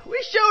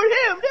 We showed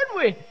him, didn't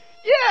we?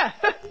 Yeah,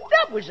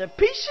 that was a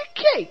piece of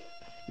cake.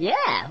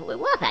 Yeah, it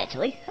was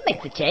actually. That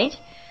makes a change.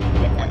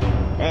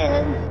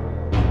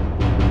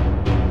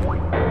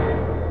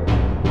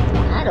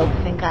 I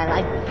don't think I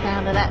like the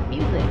sound of that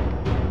music.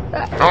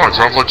 Oh, it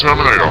sounds like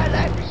Terminator. I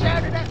like the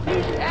sound of that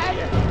music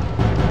either.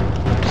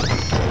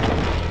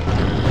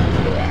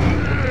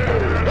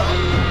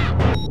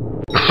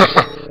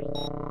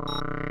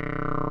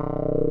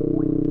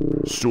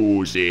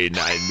 Susie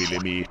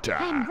 9mm.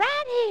 I'm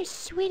right here,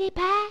 sweetie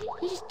pie.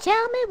 You just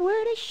tell me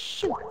where to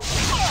shoot.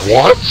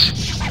 What?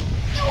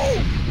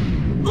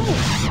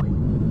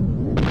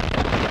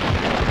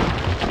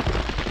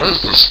 That is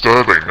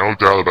disturbing, no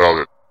doubt about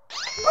it.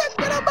 Quick,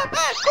 get on my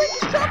back! Quick,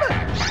 he's coming!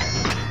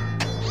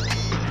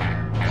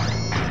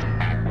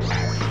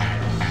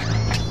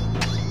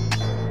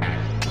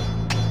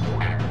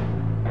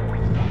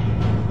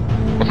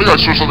 I think I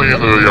saw something in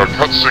the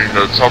cutscene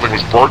that something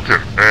was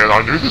broken, and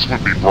I knew this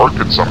would be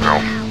broken somehow.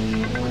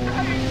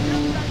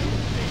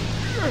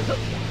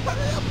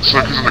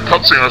 So, because in the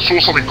cutscene I saw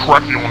something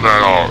cracking on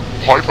that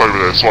pipe over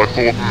there, so I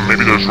thought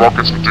maybe those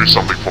rockets would do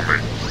something for me.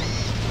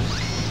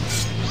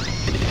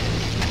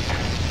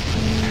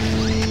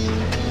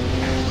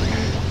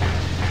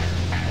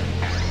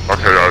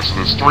 Okay, so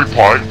there's 3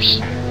 pipes.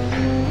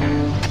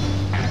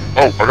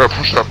 Oh, I gotta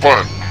push that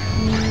button.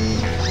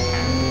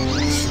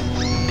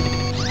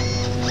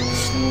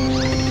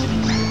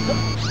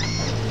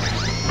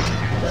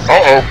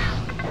 Uh-oh.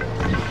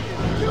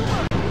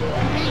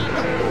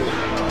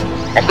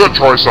 I'm gonna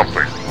try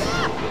something.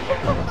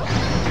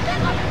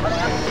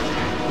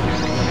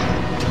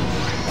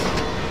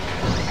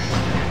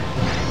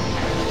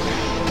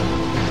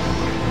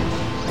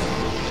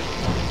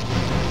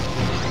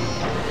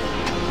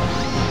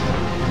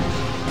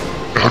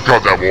 Oh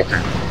god, they're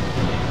walking.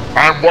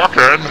 I'm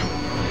walking!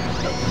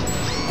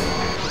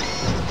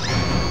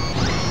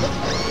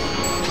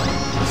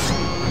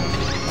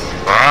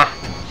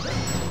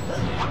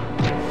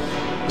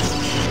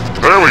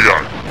 There we go.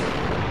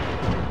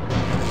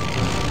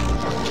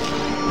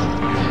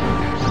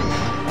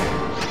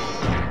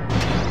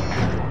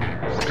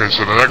 Okay,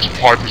 so the next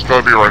pipe has got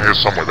to be right here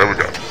somewhere. There we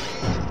go.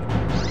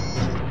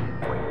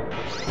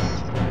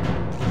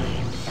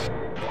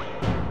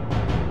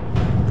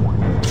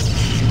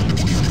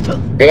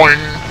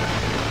 Boing!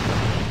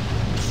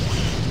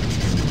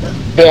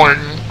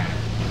 Boing!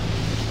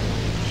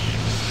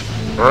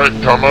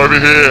 Alright, come over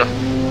here.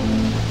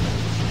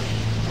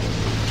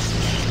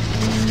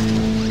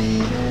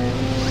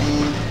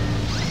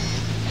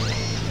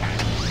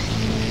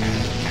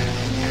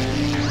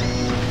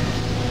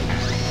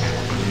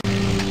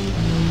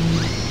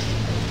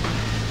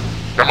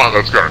 Come on,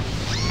 let's go.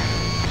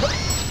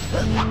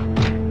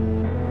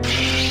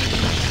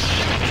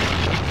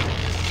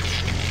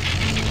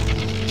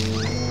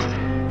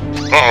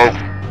 Uh-oh,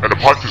 and the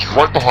pipe is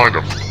right behind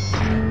him.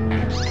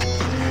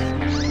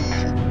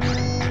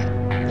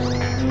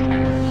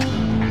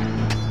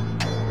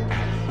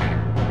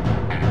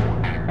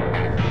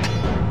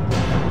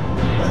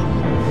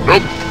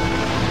 Nope.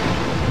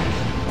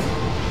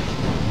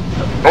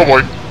 Oh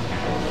boy.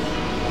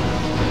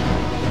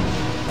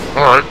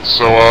 Alright,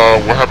 so,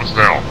 what happens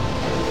now?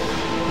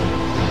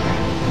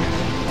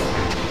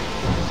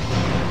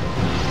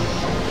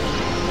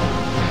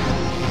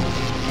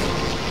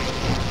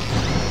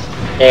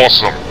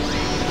 Awesome.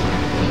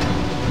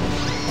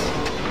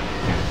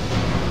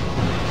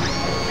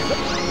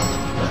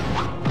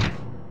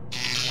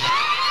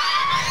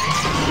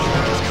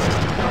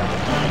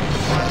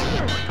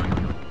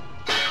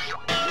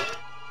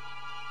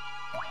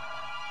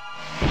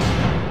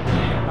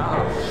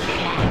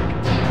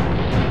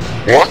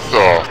 What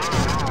the?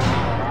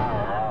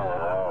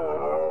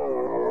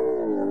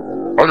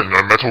 I didn't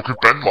know metal could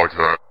bend like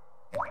that.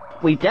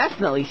 We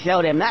definitely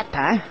showed him that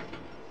time.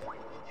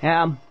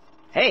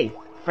 Hey,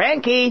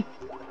 Frankie!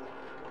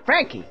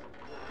 Frankie!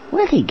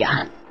 Where's he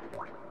gone?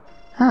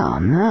 Oh,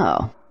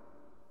 no.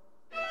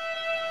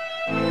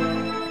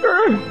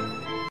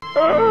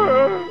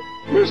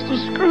 Mr.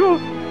 Squirrel,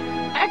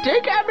 I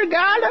think I'm a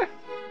goner.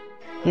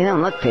 You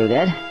don't look too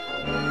good.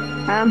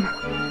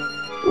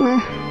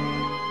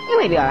 You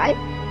may be alright.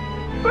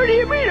 What do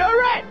you mean,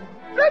 alright?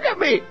 Look at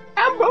me.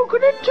 I'm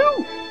broken in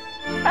two.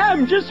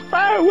 I'm just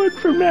firewood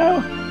from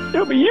now.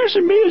 They'll be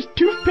using me as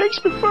toothpicks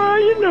before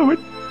you know it.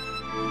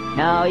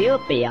 No, you'll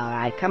be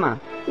alright. Come on.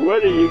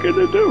 What are you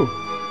gonna do?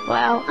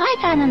 Well, I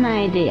got an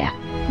idea.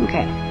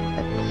 Okay,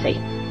 let's see.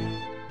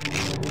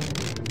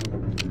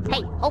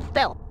 Hey, hold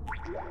still.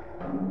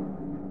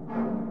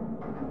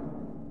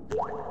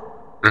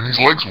 And his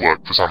legs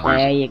work for some reason.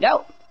 There you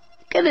go.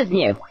 Good as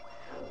new.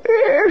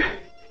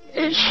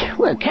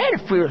 Well, it kind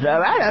of feels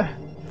alright.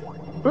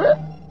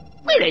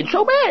 It ain't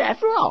so bad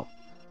after all.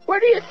 What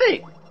do you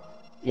think?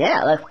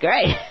 Yeah, looks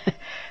great.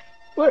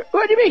 What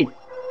do you mean?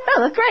 Oh,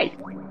 looks great.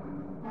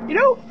 You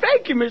know,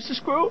 thank you, Mr.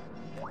 Squirrel.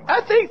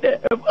 I think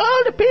that of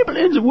all the people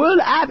in the world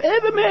I've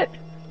ever met,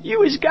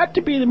 you has got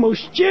to be the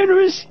most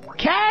generous,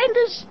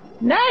 kindest,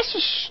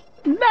 nicest,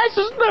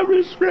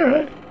 loveliest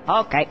guy.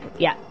 Okay,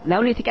 yeah,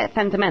 no need to get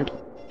sentimental.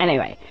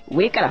 Anyway,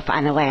 we gotta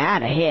find a way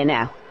out of here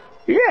now.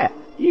 Yeah,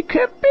 you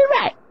could be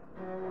right.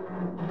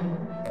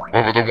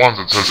 What were the ones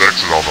that says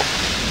exit on them?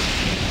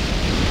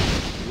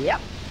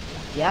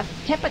 Yep,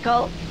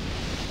 typical.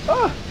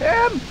 Oh,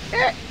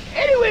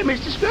 anyway,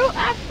 Mr. Squirrel,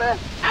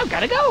 I've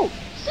gotta go.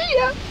 See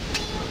ya.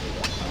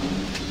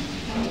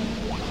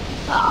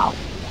 Oh.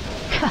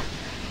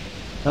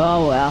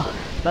 Oh well,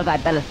 suppose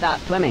I'd better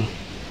start swimming.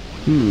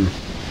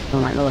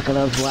 Don't like the look of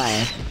those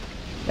wires.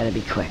 Better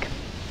be quick.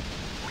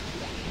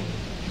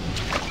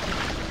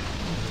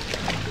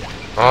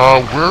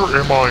 Where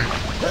am I?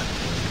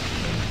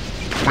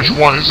 Which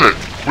one is it?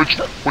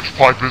 Which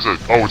pipe is it?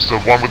 Oh, it's the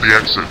one with the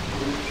exit.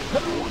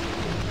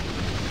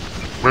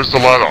 Where's the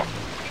ladder?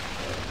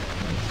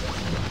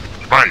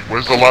 Mate,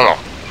 where's the ladder?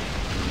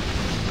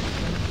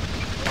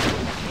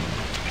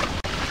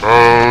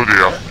 Oh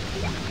dear.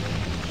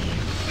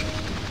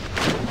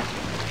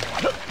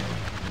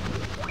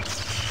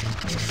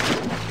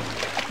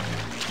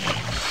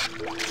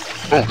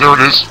 Oh, there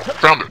it is.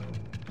 Found it.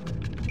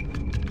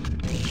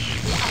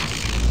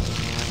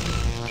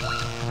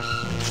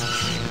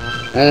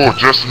 Oh,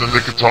 just in the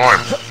nick of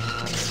time.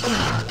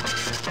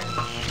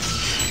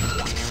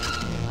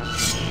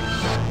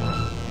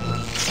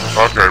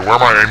 Okay, where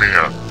am I aiming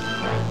at?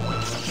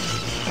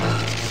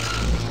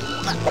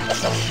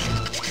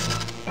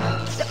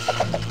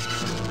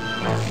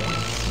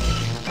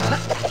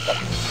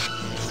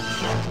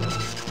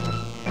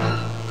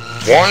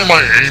 Why am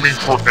I aiming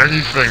for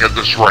anything at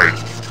this rate?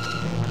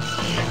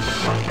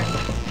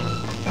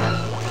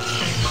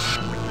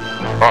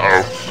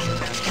 Uh-oh.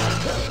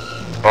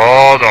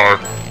 Oh no.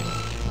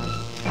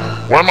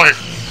 Why am I...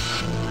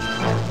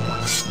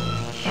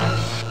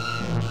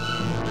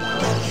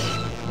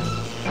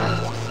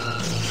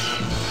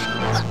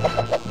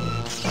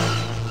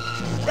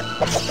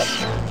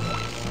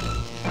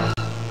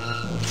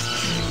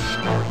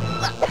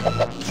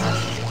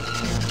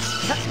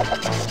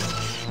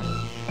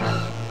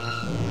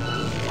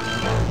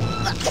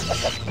 Ow.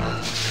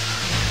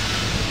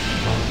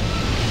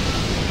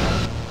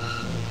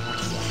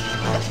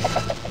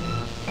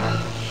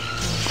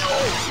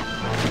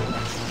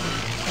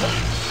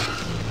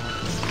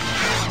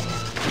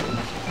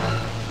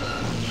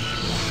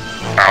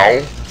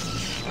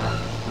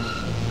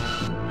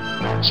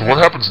 So what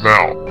happens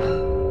now?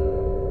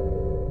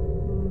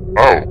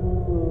 Oh.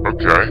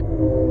 Okay.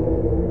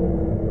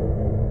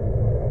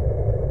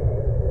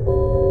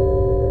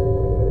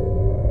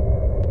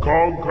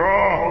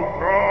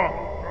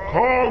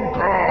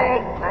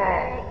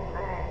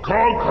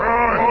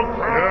 Conker!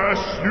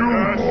 Yes, you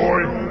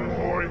boy!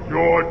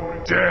 You're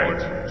dead!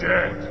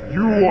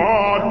 You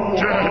are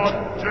dead!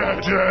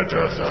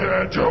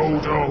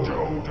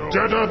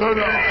 Deader than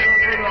I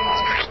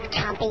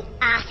can't be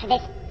asked for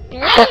this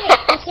bloody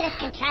ridiculous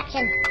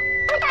contraption.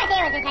 Whose idea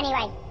was this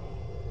anyway?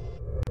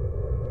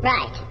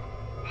 Right.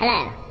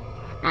 Hello.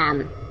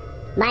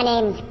 My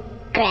name's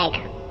Greg,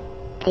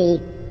 the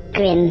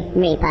Grim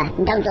Reaper.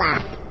 Don't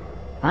laugh.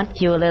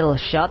 Aren't you a little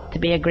short to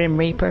be a Grim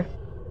Reaper?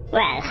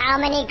 Well, how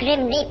many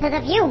Grim Reapers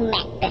have you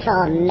met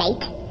before,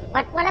 mate?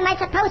 What am I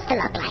supposed to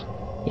look like?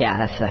 Yeah,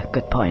 that's a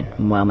good point.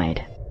 Well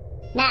made.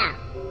 Now,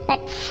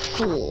 let's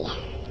see.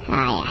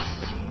 Ah, yes.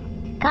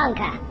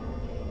 Conker.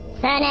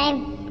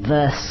 Surname?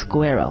 The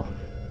Squirrel.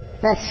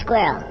 The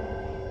Squirrel.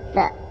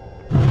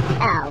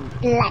 Oh,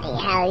 bloody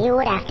hell, you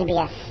would have to be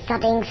a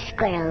sodding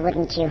squirrel,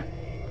 wouldn't you?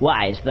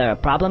 Why, is there a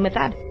problem with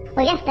that?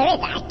 Well, yes, there is,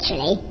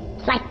 actually.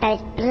 It's like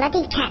those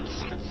bloody cats.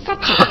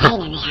 Such a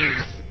pain in the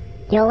ass.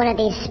 You're one of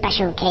these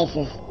special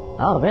cases.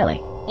 Oh,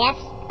 really? Yes.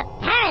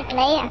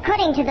 Apparently,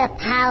 according to the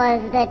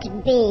powers that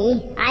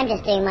be, I'm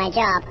just doing my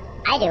job.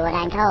 I do what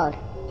I'm told.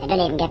 I don't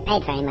even get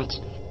paid very much.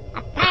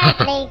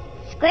 Apparently,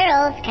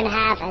 squirrels can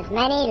have as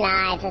many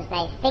lives as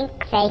they think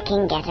they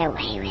can get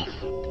away with.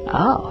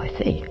 Oh, I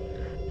see.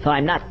 So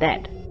I'm not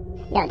dead.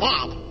 You're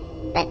dead,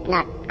 but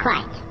not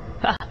quite.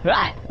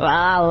 Right.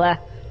 Well,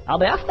 I'll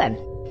be off then.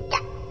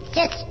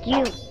 Just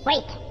you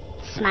wait,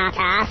 smart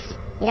ass.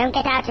 You don't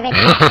get out of it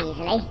that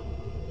easily.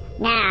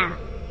 Now,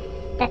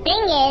 the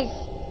thing is,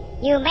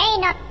 you may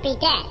not be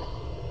dead,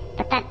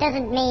 but that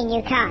doesn't mean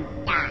you can't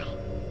die.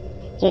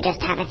 You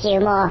just have a few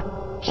more,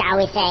 shall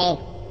we say,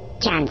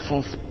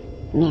 chances.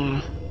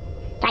 Yeah.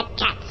 Like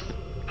cats.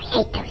 I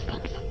hate those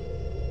things.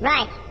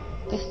 Right.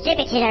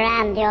 Distributed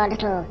around your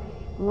little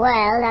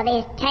world are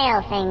these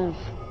tail things.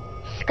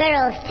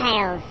 Squirrel's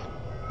tails.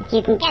 If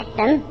you can get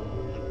them,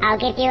 I'll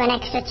give you an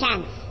extra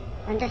chance.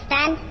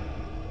 Understand?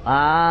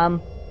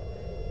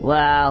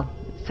 Well,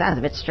 it sounds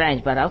a bit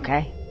strange, but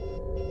okay.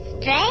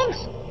 Strange?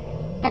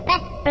 The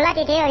best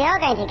bloody deal you're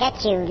going to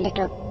get, you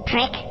little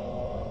prick.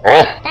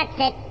 Oh. That's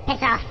it.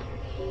 Piss off.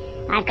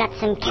 I've got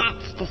some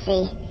cats to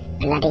see.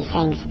 Bloody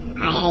things.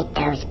 I hate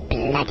those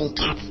bloody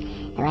cats.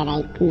 The way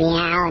they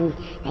meow and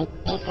they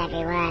piss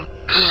everywhere.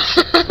 And it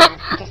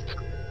smells just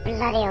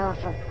bloody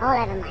awful. All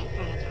over my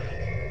furniture.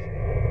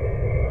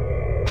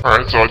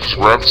 Alright, so I just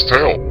grabbed his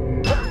tail.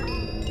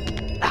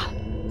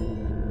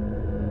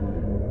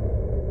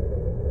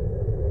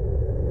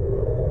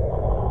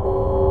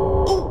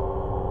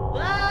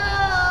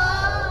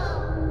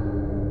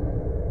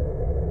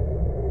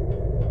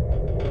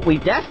 We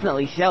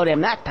definitely showed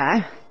him that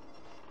time.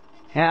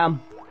 Okay,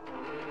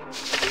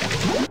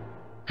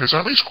 so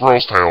how many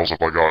squirrel's tails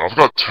have I got? I've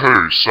got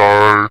 2, so...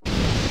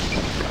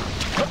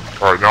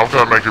 Alright, now I've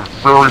got to make it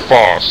very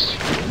fast.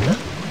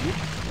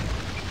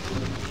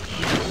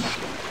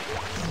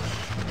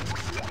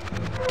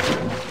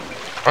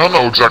 I don't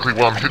know exactly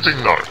what I'm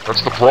hitting though,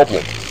 that's the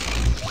problem.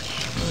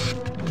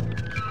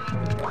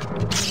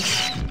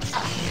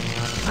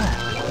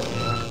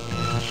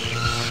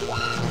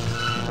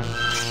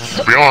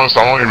 To be honest, I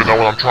don't even know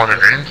what I'm trying to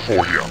aim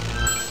for here.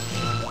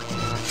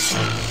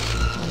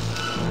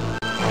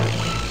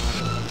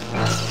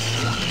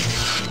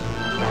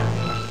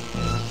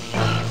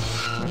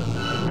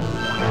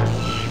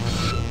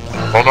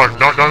 Oh no.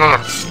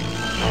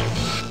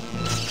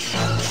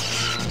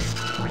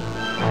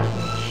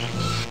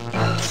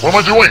 What am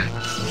I doing?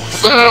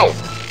 What the hell?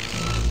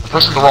 I'm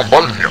pressing the wrong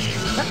button here.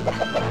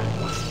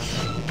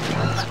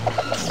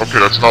 Okay,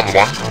 that's another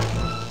one.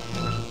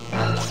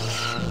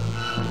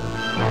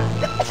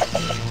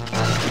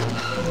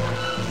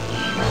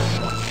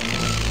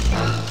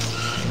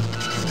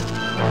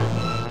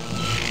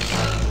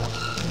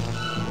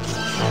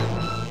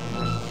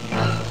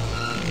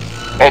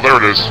 Oh, there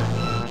it is.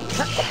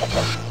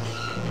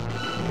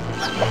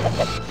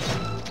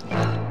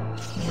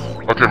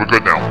 Okay, we're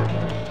good now.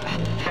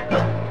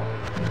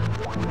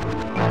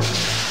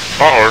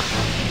 Uh-oh.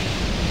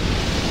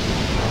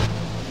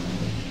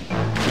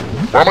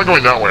 Why am I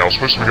going that way? I was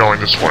supposed to be going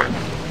this way.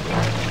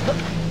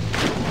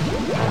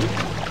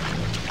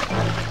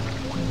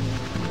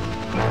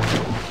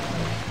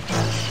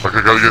 Okay,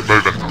 I gotta get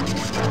moving.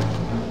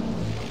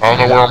 I don't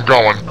know where I'm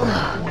going.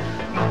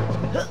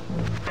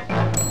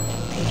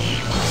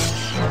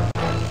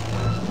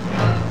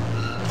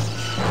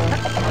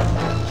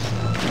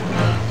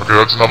 Okay,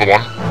 that's another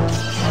one.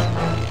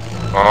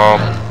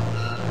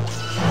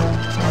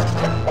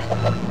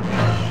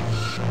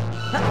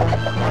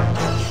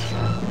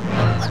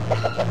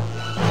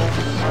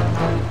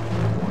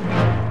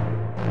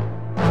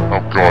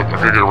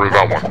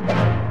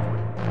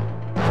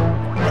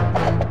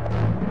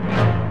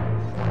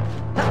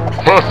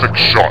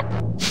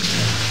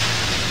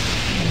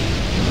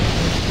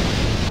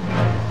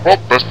 Well,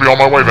 best be on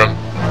my way then.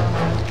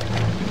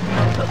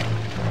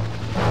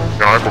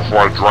 Yeah, before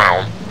I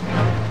drown.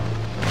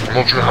 I'm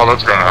not sure how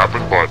that's gonna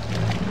happen, but...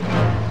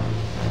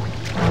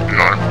 You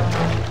know,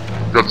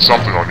 you got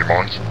something on your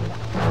mind.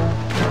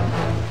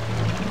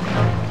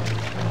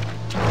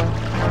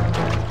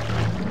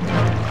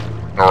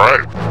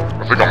 Alright,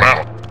 I think I'm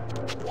out.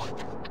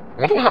 I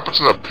wonder what happened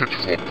to that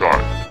pitchfork guy.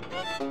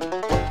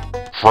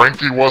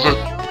 Frankie, was it?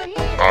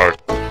 I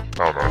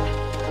don't know.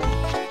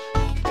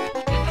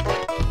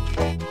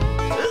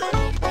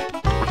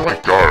 Where do I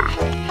go?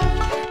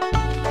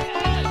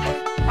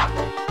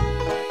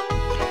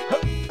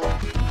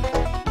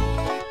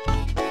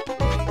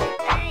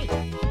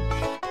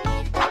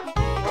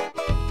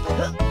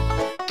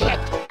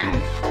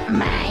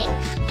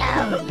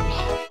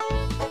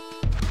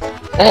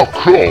 Oh,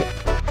 cool!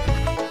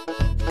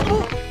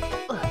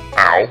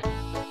 Ow.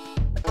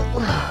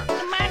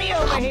 Somebody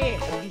over here!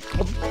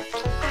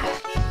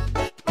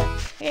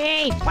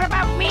 Hey, what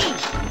about me?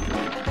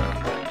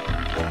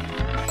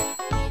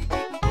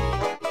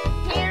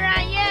 Here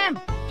I am,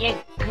 you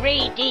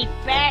greedy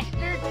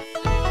bastard!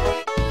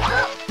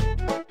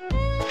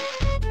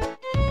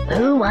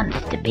 Who wants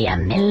to be a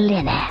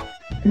millionaire?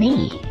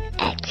 Me,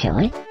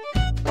 actually.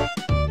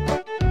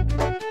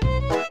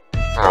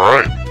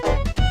 Alright.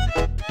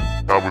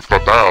 Now we've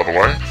got that out of the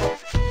way.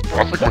 I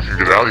think we can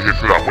get out of here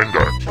through that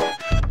window.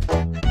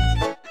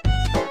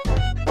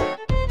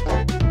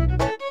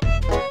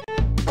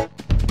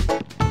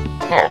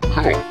 Oh,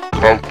 cool.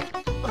 Oh,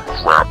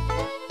 crap.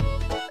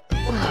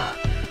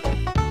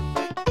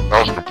 That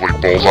was a complete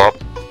balls up.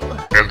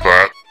 And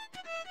that.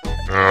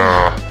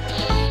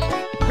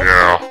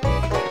 Yeah.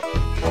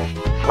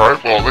 Right,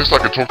 well at least I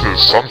can talk to the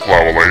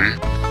sunflower lady.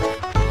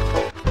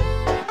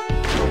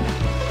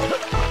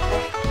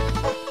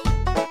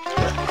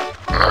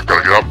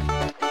 Gotta get up.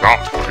 No,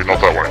 okay, not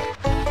that way.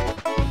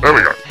 There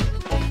we go.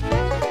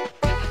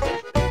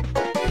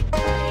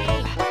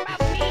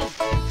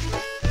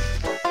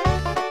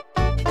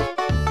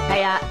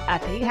 Hey,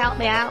 can you help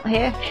me out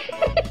here?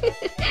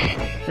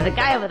 There's a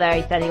guy over there,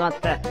 he said he wants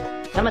to...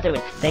 something to do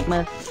with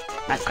stigmas.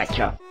 Not quite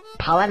sure.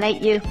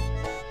 Pollinate you?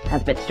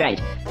 Sounds a bit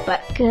strange,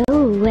 but... Go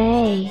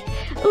away.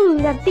 Ooh,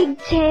 that big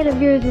tail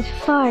of yours is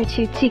far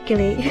too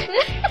tickly.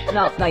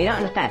 No, you don't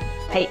understand.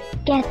 Hey...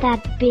 Get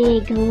that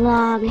big,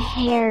 long,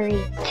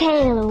 hairy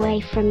tail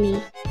away from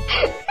me.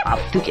 I'll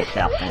suit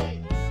yourself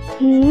then.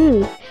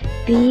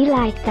 Be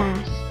like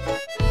that.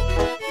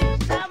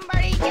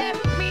 Somebody get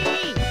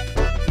me!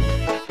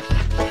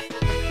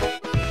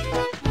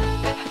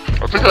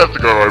 I think I have to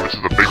go over to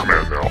the big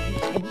man now.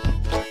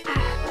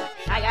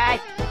 Hi,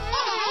 guys.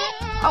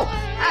 Oh,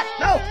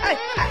 no!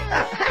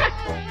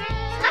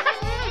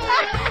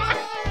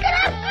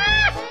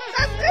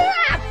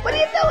 What are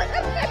you doing?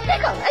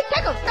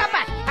 Tickle! Stop it!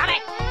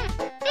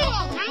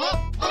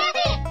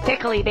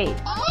 Tickly bee.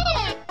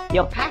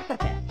 You're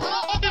pacifist.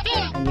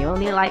 And you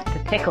only like to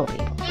tickle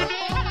people.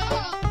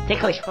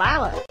 Ticklish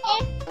flowers.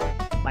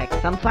 Like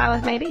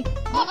sunflowers, maybe?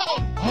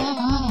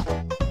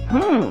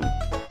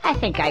 I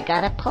think I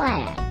got a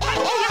plan.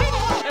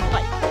 This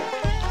way.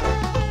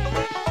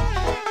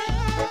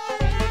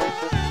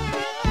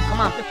 Come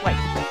on, this way.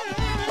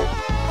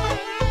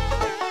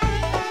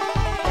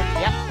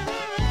 Yep.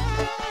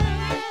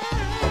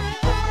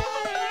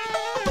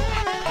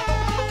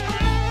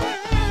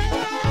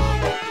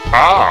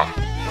 Ah!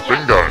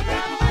 Bingo!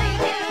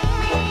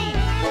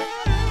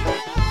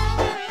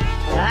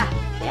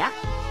 Yeah?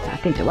 That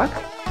seems to work.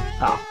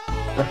 Oh,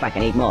 looks like I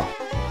need more.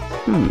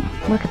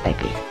 Where could they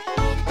be?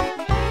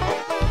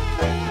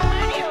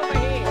 Somebody over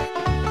here!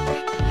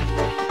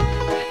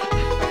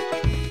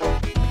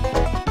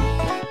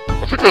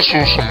 I think I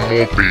saw some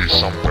more bees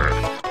somewhere.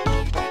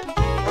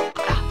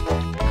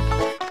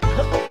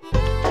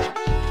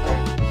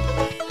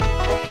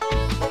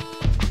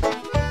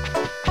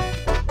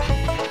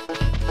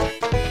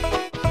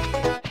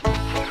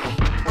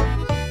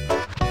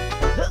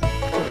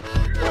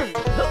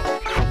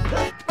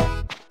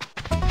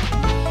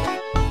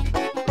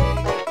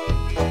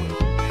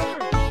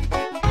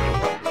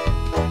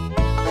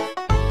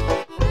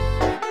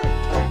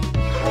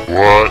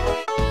 What?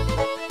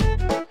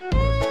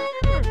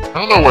 I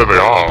don't know where they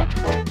are.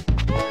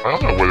 I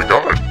don't know where to go.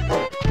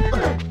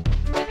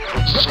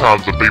 This is kind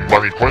of the big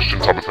money question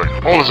type of thing.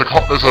 Oh,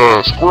 there's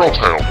a squirrel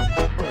tail.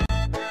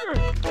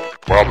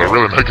 Wow, they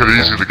really make it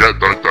easy to get,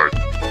 don't they?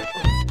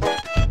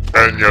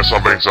 And yes,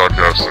 I'm being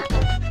sarcastic.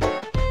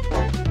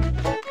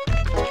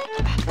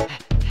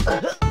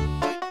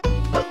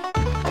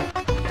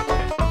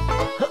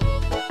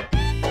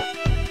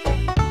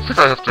 I think I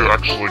have to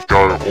actually go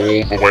all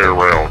the way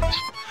around.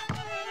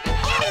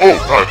 Oh,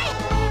 no.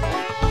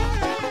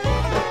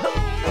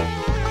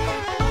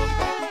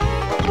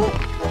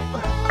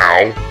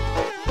 Ow.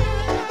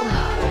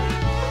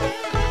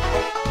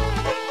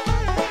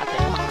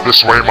 This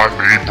way, my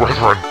mean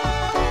brethren.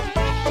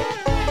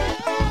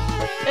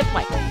 This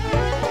way.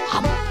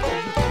 Come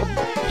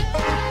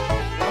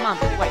on,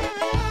 this way.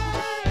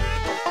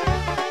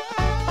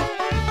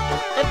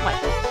 This way.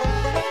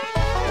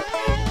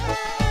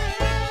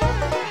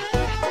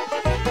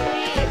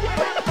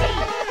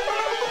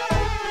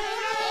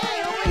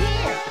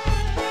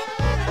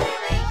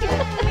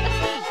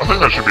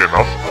 think that should be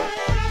enough.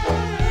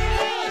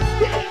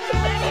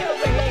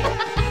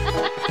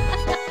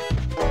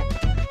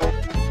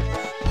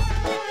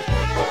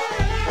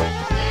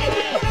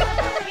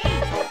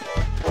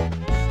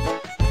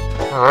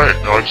 Alright,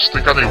 now I just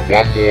think I need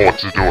one more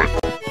to do it.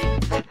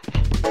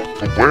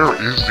 But where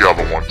is the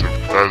other one to?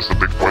 That is the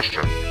big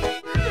question.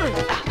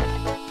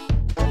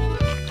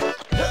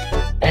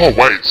 Oh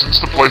wait, since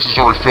the place is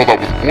already filled up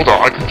with water,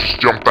 I can just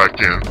jump back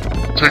in,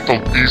 take the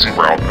easy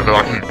route, and then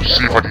I can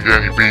see if I can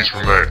get any bees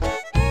from there.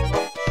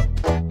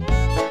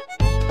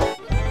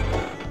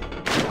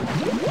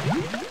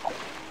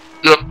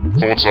 Yep,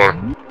 thought so.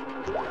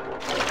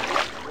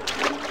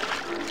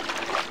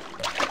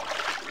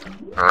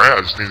 Alright,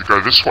 I just need to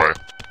go this way.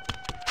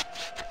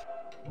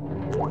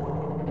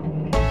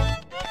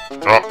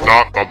 No,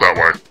 not that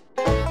way.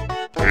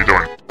 What are you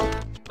doing?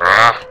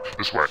 Ah,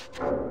 this way.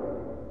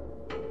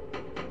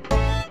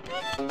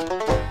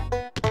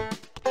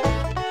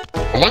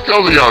 I like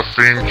how the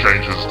theme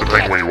changes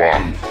depending where you are.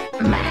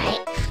 My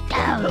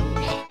stone.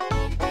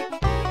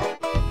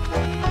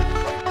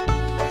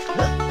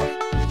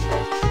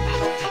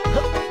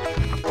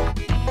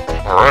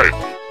 Alright.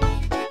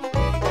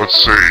 Let's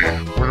see.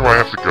 Where do I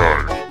have to go?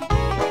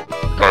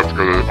 I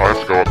have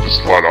to go up this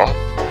ladder.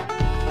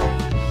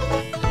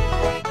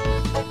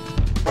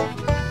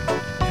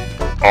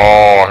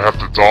 Oh, I have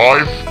to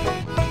dive?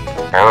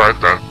 Alright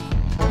then.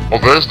 Oh,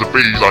 there's the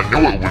bees. I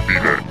knew it would be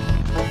there.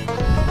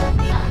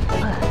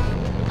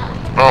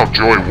 Oh,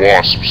 joy,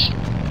 wasps.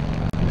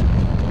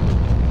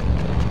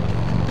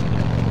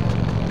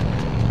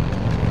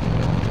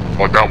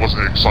 Like that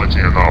wasn't exciting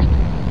enough.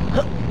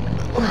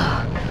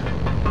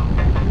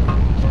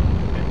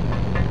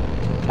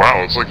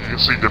 Wow, it's like you can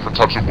see different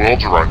types of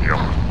worlds around here.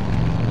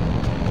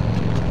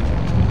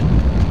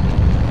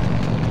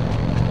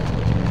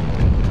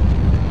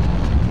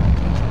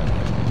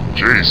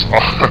 Jeez,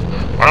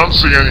 I don't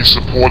see any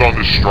support on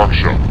this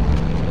structure.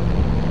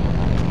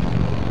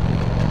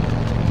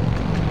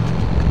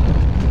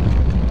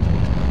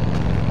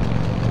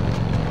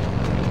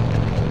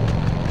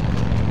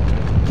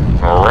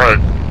 Alright.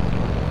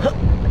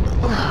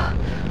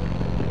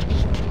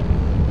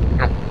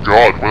 Oh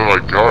god, where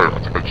did I go? I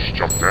think I just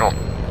jumped down.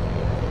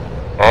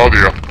 Oh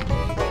dear.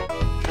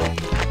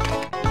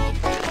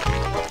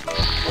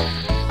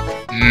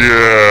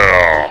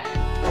 Yeah.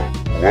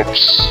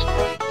 Whoops.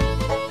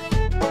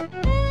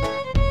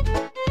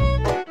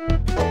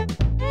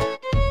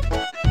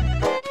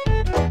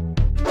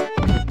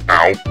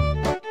 Ow.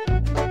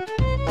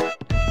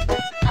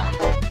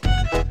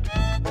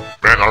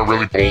 Man, I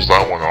really balls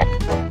that one up.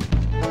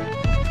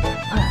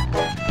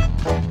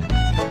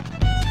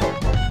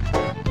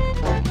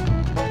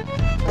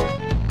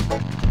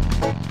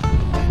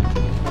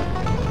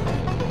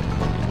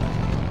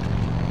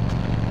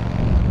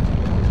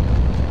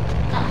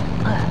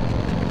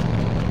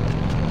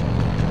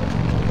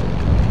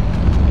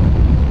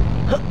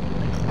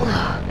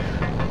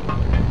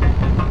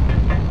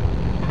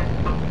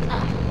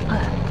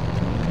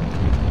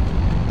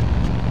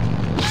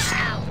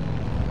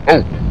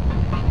 Oh!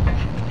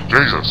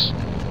 Jesus.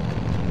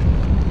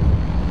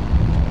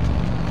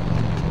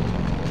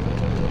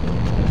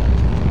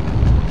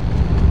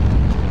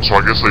 So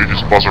I guess they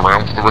just buzz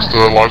around for the rest of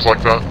their lives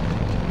like that?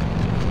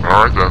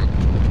 Alright then.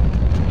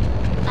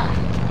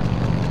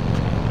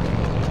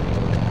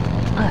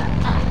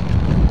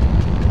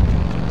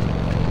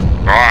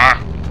 Ah!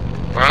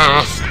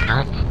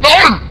 No!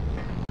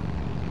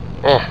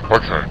 Oh,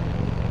 okay.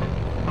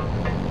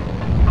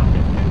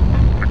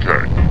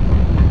 Okay.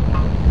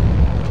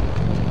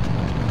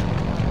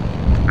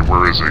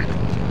 Where is he?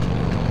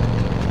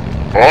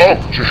 Oh,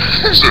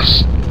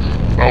 Jesus!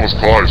 That was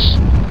close.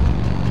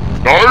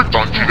 No,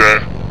 don't you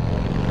dare!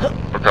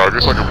 Okay, I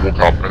guess I can walk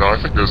up, and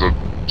I think there's a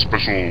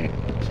special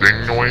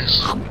ding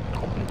noise.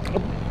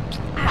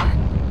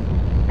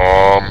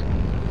 Oh!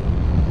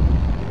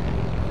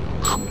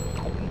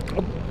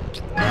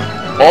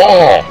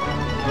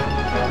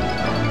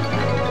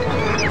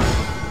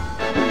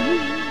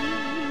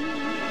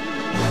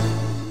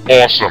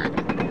 Awesome.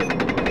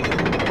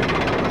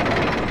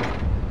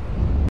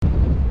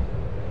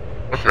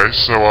 Okay,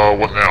 so,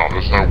 what now?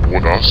 There's no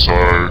water, so...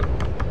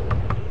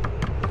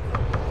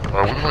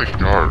 where do I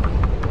go?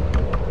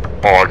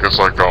 Oh, I guess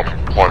I,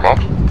 climb up?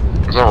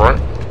 Is that right?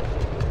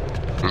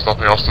 There's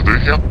nothing else to do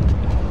here?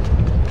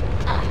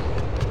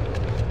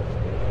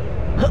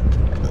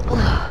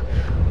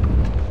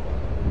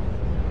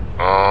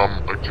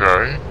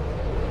 Okay.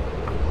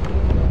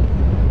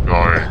 Do I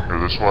go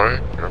this way?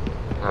 Yep.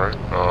 Alright,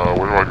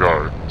 where do I go?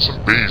 There's some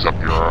bees up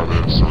here, are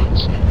there?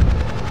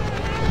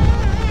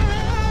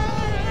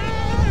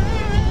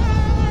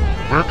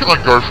 Where can I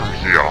go from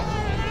here?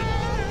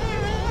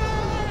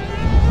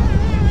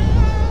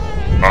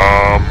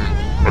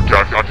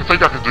 Okay, I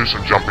think I can do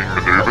some jumping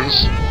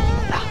maneuvers.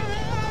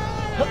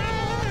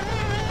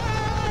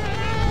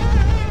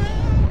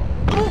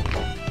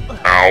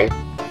 Ow.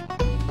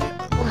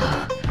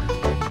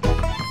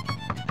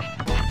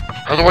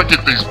 How do I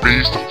get these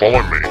bees to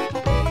follow me?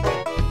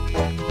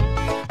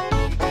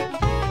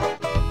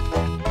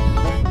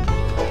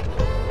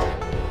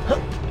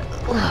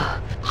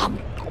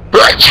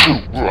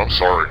 Ooh, I'm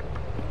sorry.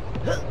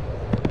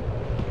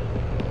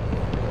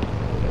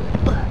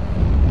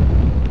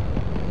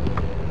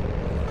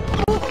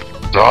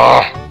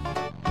 Ah!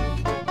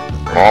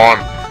 Come on!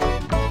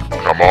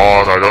 Come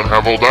on, I don't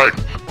have all day.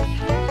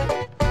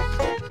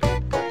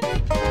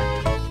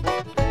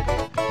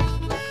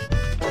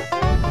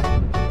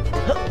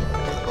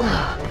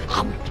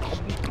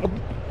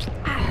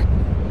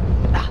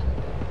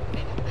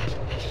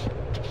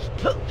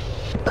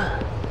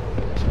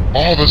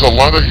 Oh, there's a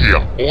ladder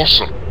here.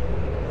 Awesome.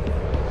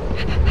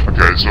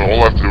 Okay, so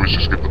all I have to do is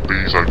just get the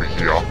bees over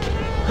here.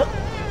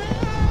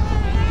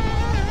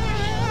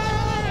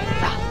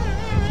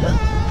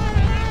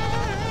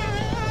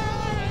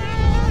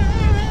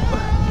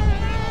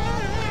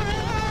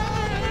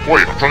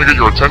 Wait, I'm trying to get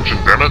your attention,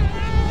 damn it.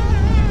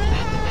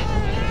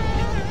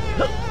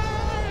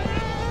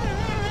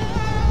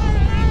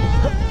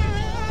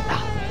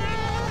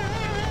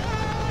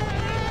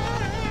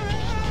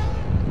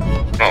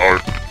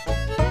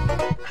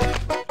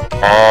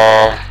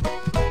 Uh-oh.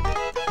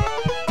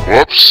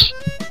 Whoops.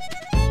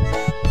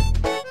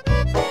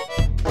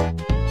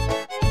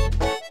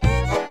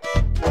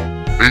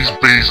 These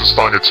bees are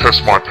starting to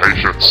test my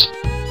patience.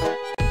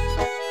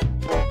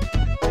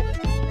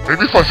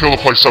 Maybe if I fill the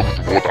place up with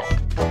water.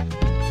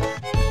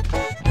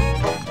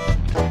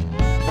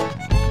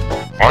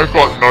 I've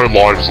got no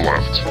lives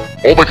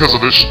left. All because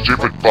of this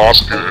stupid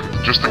basket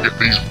and just to get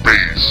these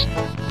bees.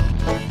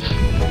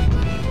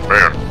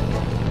 Man.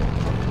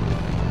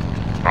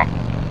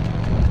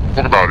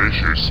 Talk about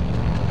issues.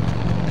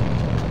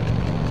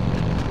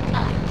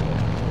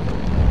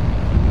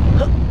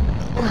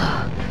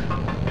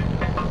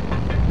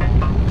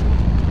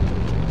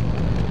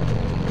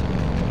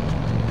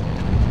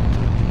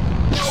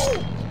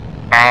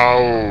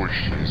 Oh,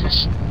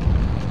 Jesus.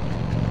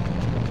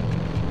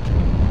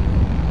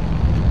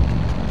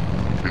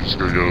 Just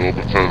gonna get a little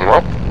bit further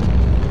up.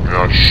 And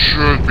I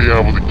should be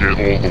able to get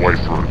all the way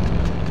through.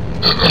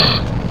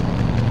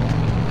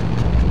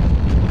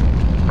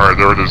 Alright,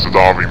 there it is, the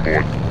diving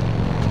board.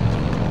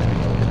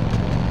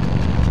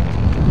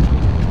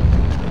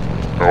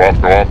 Go up,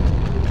 go up.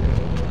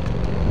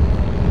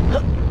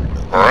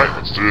 Alright,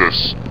 let's do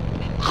this.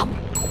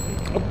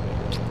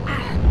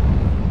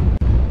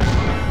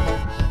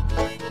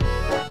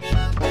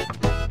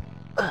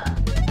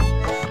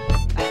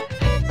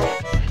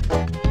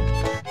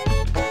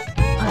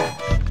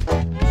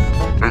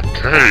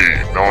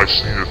 Okay, now I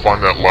just need to find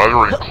that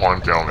ladder and climb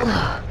down it.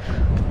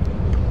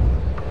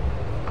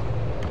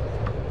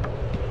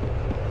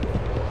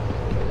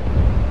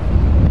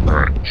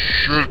 Alright,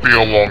 should be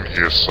along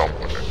here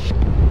somewhere.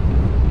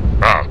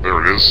 Ah, there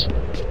it is.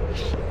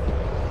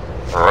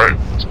 Alright,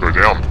 let's go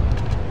down.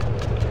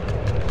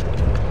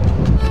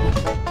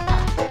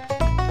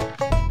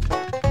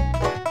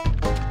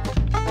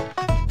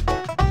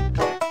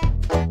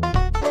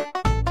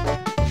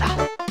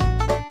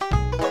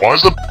 Why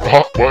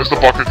is the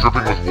bucket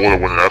dripping with water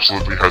when it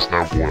absolutely has no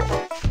water?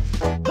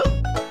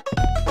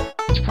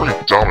 It's pretty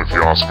dumb if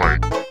you ask me.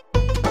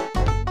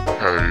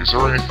 Okay, is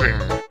there anything...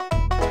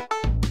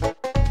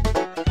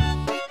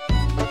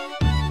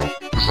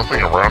 There's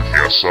nothing around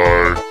here, so...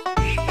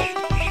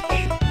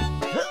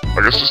 I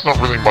guess there's not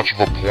really much of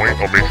a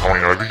point of me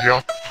coming over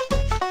here.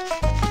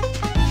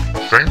 I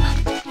think?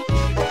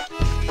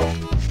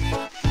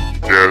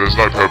 Yeah, there's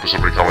no purpose of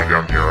me coming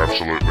down here,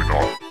 absolutely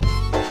not.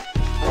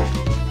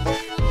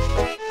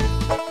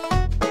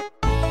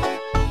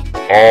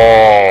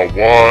 Oh,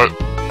 what?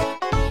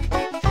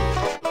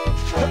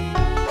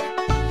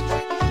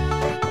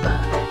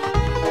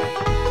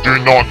 Do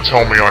not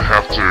tell me I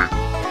have to.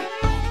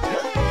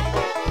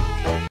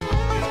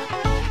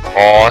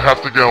 Oh, I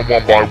have to get them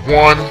one by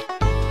one.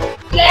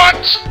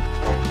 What?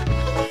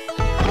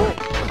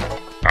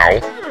 Ow.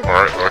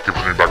 Alright, that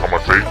keeps me back on my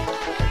feet.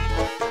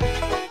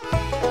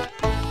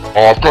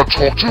 Oh, I've got to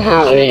talk to her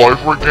all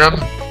over again?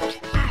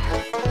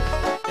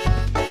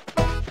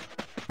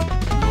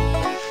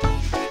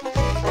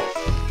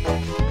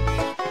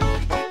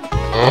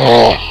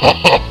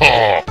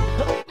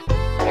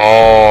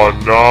 Oh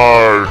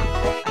no!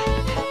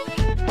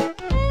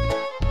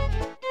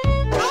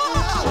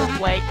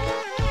 Wait.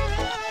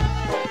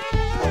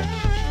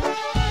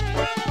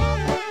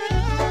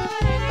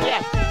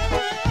 Yes.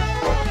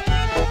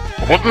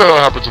 What the hell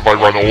happens if I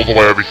run all the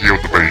way over here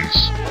with the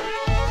bees?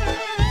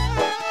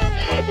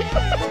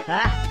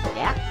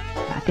 Yeah?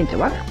 That seems to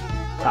work.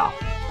 Oh,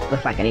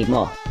 looks like I need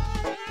more.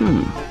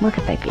 Where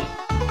could they be?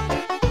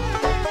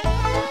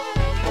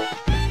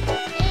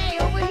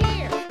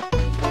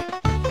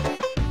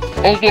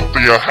 Oh look,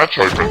 the hatch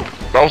opened.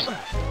 That was...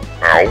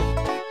 Ow.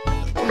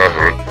 That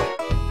hurt.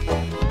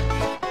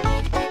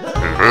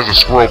 Okay, there's a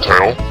squirrel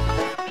tail.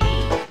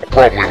 I'll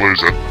probably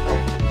lose it.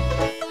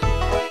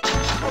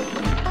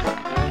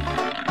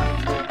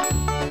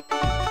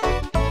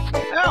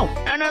 Oh,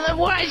 another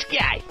wise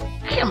guy.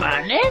 Come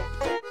on, then.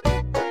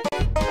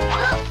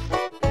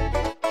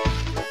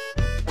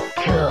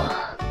 Cool.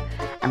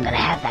 I'm gonna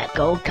have that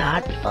gold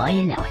card before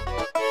you know it.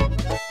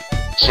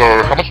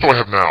 So, how much do I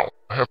have now?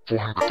 I have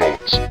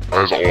 $400.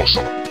 That is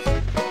awesome.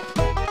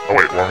 Oh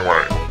wait, wrong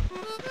way.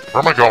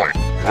 Where am I going?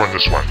 I'm going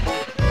this way.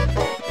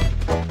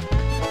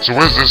 So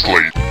where's this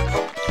lead?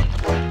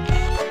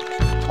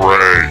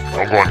 Great,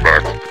 I'm going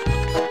back.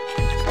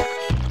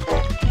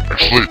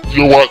 Actually,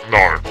 you know what? No.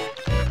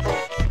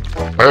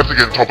 I have to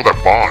get on top of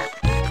that barn.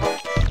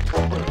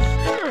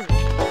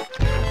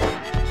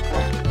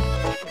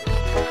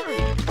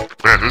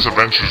 Man, this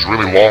adventure is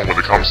really long when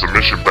it comes to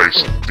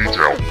mission-based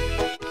detail.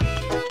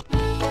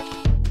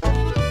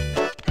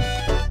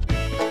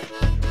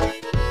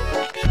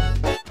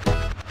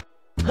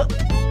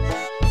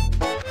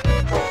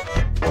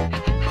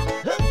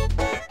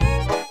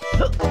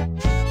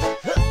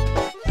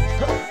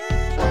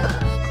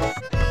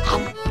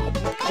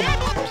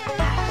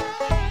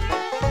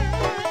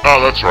 Oh,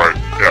 that's right,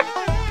 yep.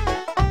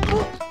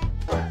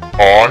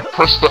 Oh, I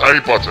pressed the A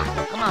button.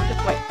 Come on, this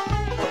way.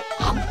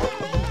 Come on,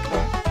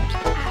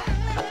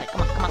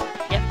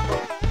 yep.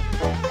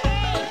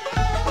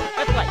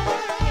 This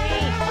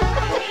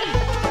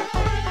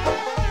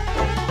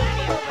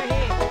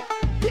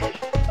way.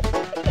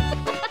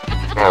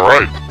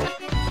 Alright.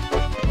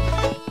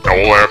 Now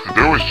all I have to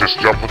do is just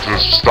jump into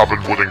this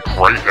stubborn wooden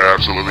crate that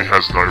absolutely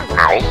has no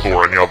mouth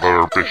or any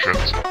other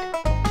ambitions,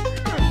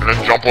 and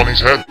then jump on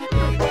his head.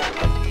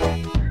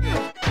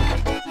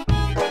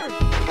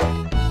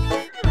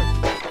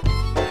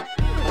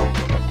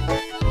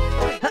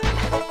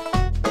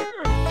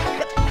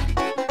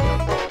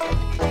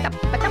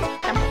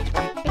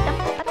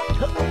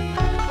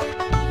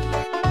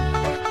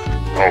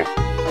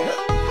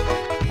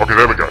 Okay,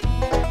 there we go.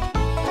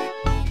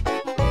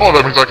 Oh,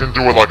 that means I can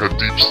do it like a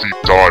deep, steep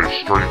dive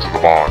straight into the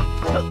barn.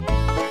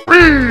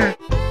 Whee!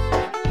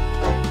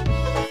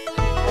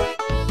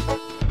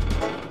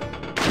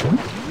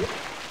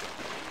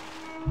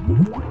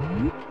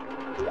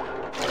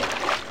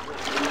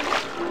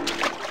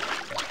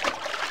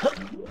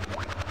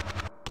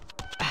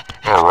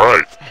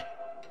 Alright.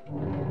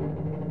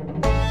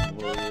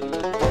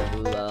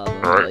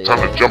 Alright, time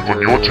to jump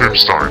on your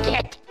tombstone.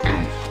 Get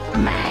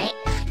my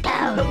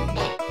stone.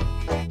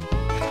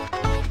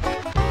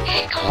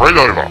 Straight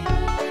over.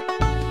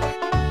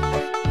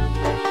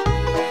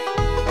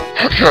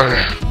 Okay,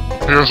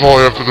 here's all I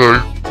have to do.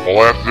 All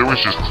I have to do is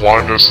just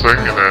climb this thing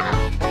and then...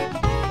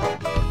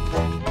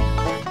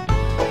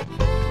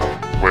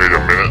 Wait a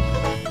minute.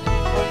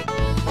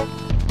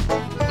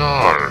 No.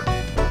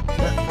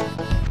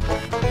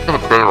 I've got a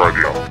better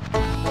idea.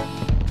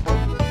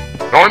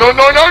 No, no,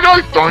 no, no, no!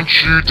 Don't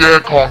you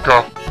dare,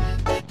 Conker!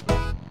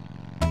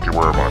 Okay,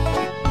 where am I?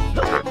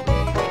 Okay.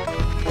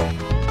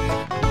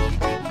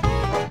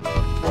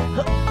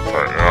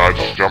 Alright,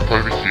 just jump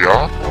over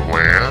here.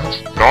 Land.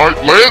 No,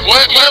 land!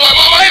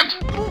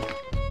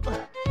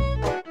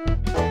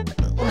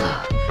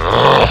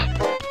 Ugh.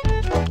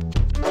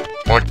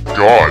 My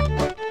god.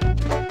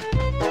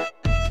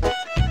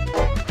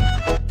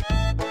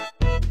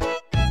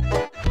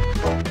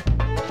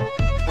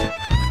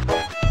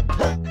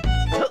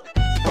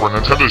 For a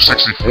Nintendo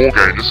 64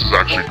 game, this is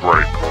actually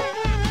great.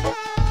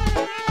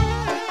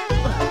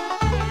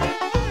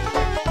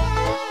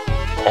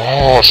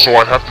 Oh, so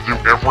I'd have to do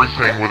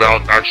everything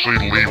without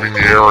actually leaving the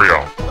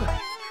area.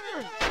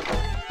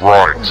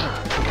 Right.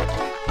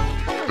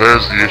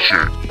 There's the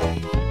issue.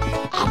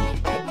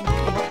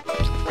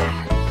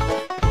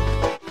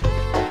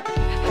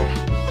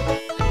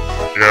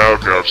 Yeah,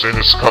 okay, I've seen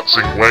this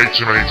cutscene way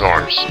too many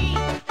times.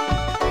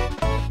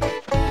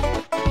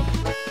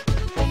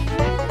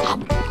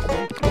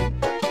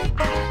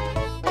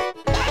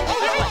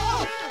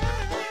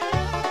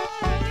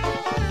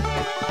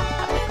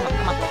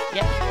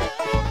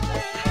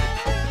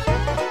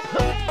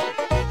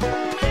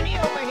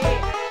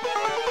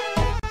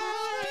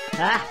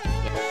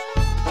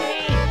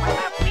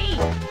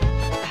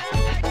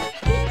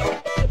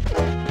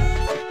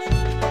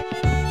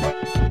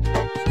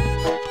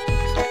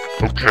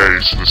 Okay,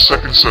 so the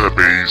second set of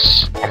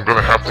bees, I'm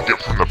gonna have to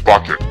get from the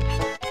bucket.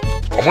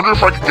 I wonder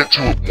if I can get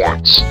to it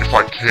once. If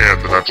I can,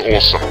 then that's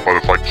awesome, but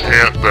if I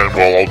can't, then,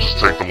 well, I'll just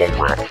take the long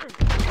route.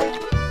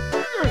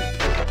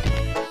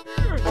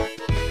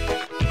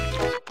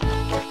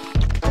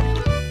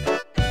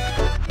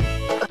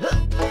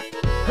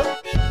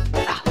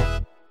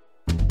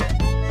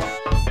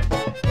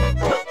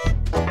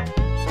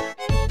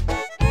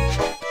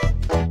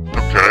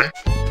 Okay,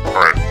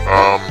 alright,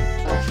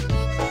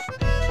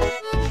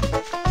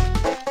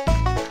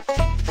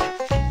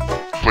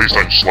 please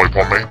don't slope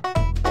on me.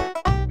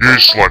 You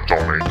sloped on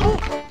me.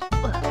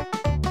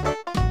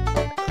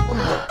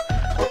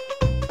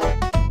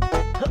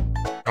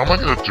 How am I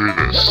gonna do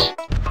this?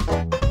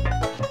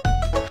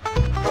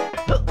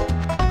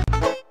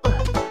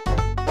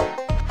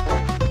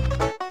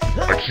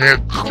 I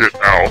can't get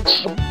out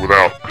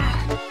without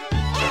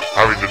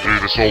having to do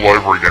this all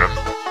over again.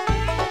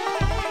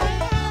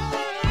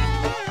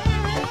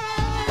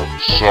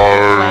 So...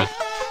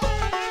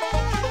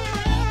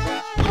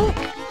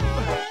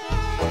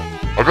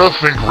 I've got to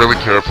think really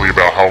carefully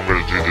about how I'm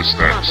going to do this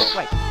next.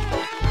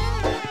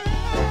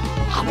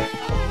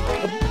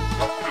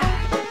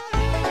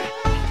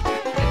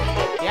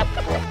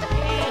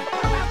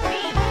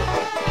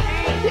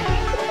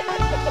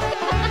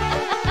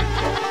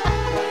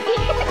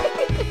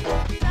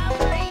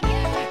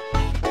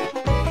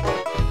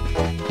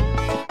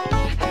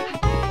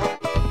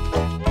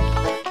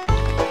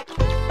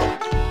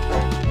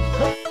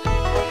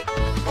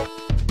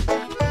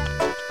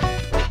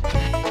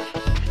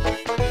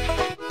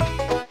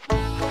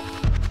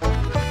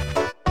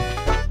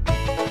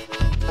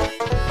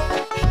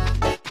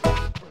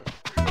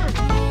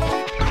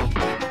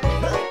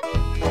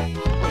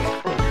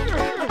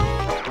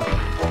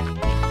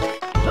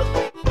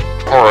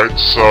 Alright,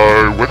 so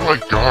where do I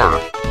go?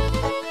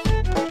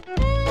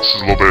 This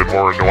is a little bit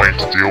more annoying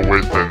to deal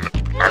with than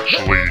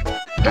actually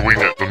doing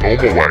it the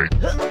normal way.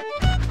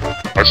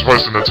 I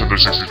suppose the Nintendo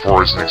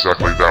 64 isn't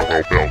exactly that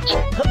well built.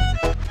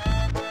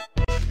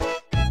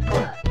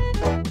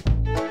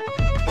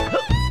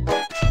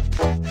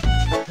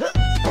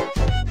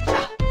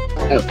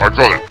 Oh, I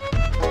got it.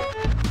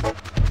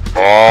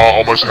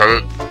 Almost had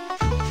it.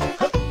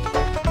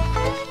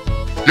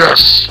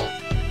 Yes!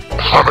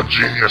 I'm a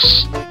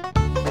genius.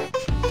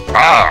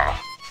 Ah!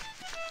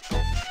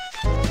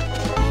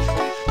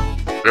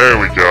 There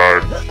we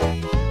go.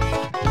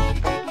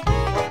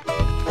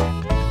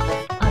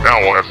 Now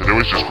all I have to do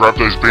is just grab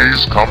those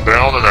bees, come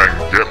down, and then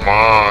get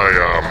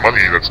my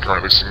money that's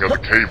currently sitting in the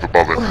cave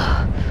above it.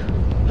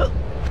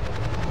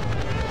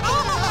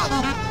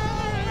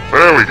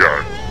 There we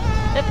go.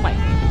 This way.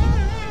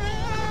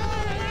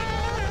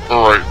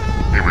 Alright,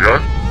 here we go.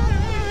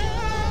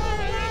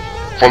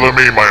 Follow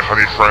me, my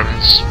honey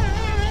friends.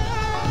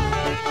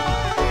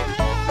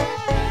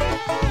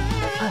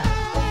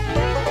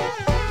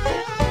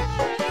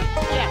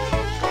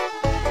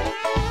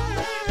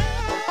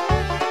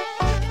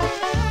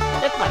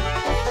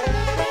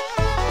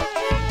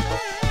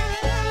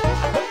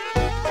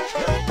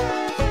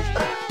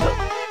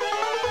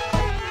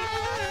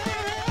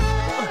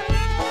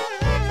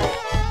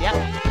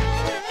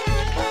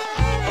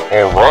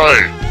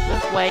 Alright!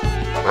 This way.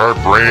 Alright,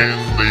 bring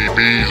the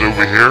bees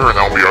over here and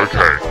I'll be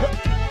okay.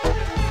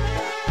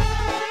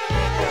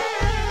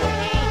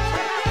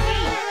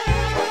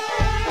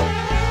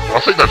 I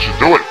think that should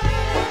do it.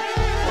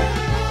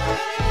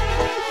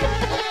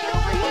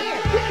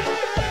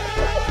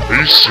 Are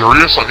you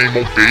serious? I need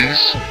more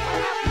bees?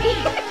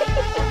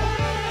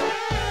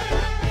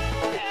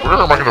 Where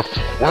am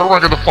I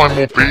gonna find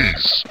more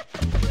bees?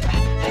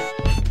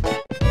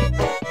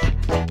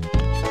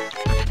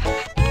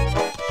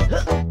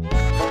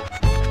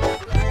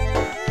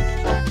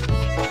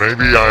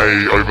 Maybe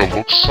I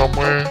overlooked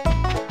somewhere?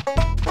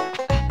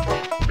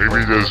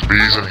 Maybe there's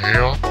bees in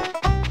here?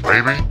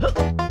 Maybe?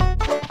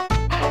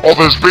 Oh,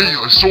 there's bees!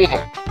 I saw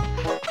them!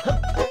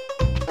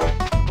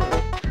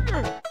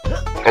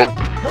 Oh.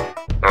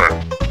 Alright.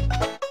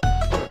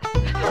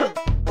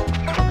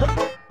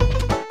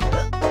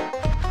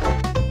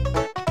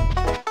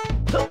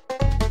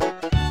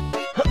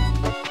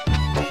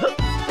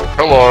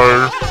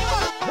 Hello!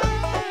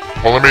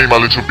 Follow me, my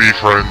little bee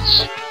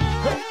friends.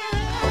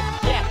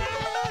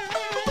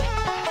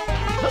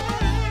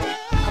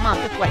 Come on,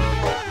 this way.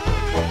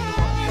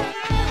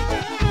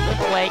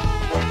 This way.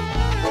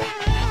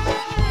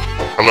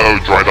 Hello,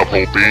 dried up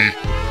old bee.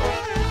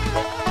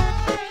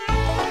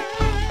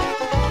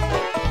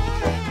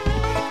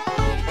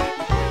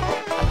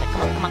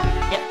 Come on.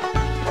 Yep.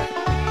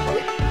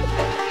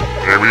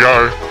 There we go.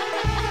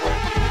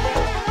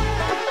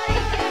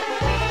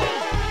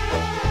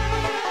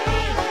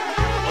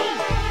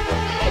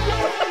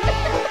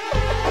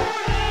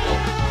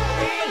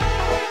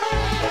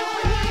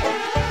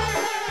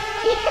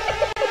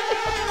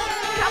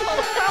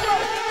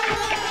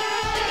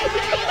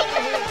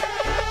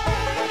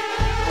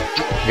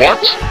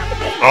 What?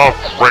 Oh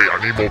great, I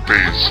need more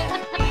bees.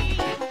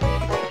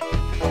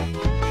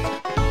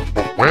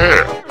 But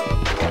where?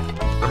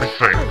 Let me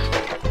think.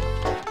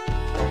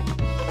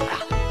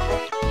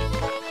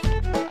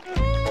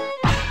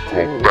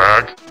 Old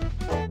bag.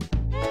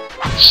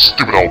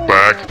 Stupid old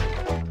bag.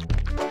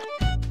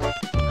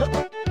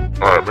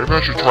 Alright, maybe I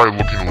should try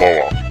looking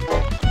lower.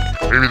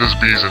 Maybe there's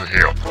bees in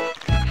here.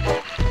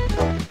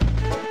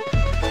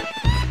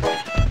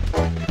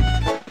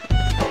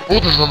 Oh,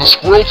 there's another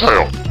squirrel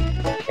tail.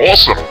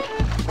 Awesome!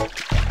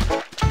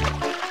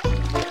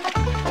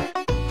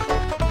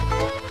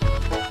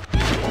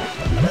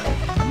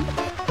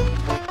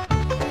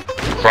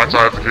 The fact I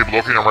have to keep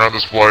looking around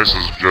this place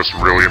is just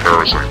really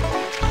embarrassing.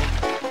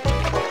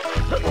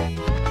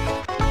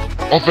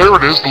 Oh, there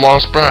it is, the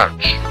last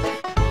batch.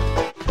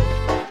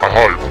 I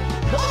hope.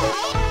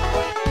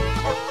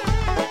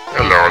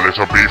 Hello,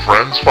 little bee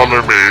friends.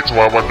 Follow me to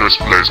our wondrous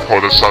place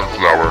called the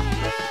Sunflower.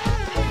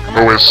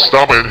 Who is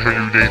stubborn who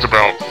needs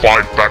about 5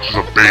 batches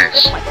of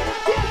bees.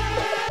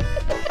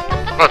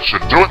 That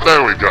should do it,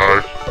 there we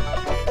go.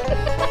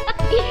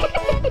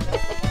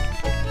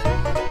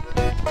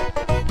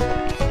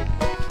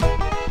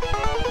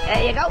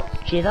 There you go.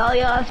 She's all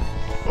yours.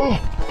 Oh,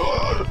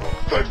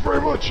 thanks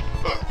very much.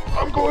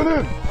 I'm going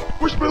in.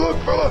 Wish me luck,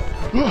 fella.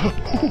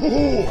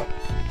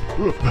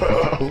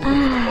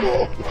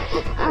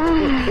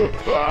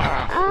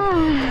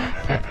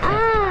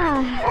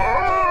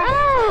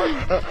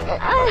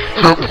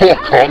 Poor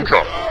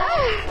Conker.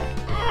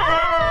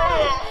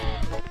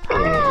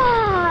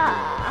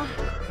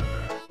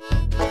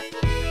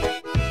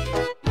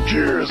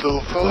 Cheers,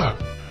 little fella.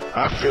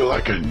 I feel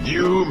like a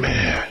new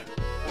man.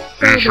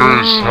 You sure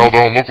as hell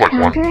don't look like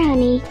one. Conker,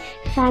 honey,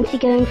 fancy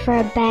going for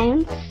a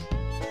bounce?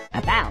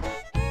 A bounce.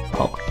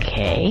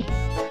 Okay.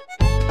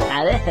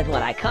 Now this is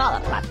what I call a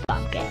flat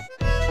pumpkin.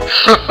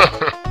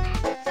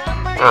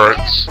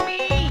 Alright.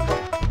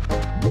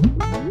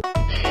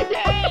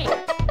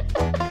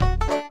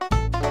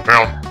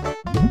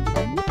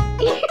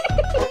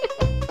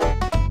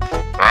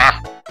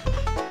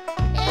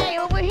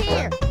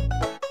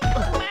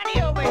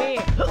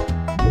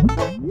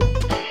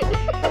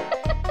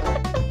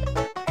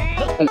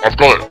 Oh, I've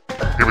got it.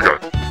 Here we go.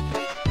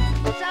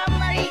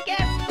 Somebody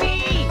get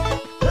me!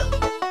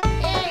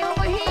 Hey,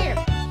 over here!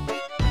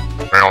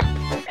 Hang on.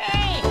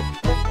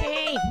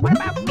 Hey, what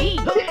about me?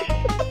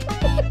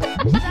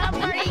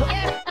 Somebody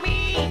get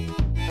me!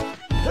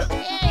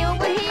 Hey,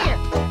 over here!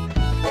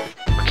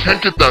 I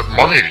can't get that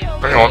money.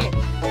 Hang on.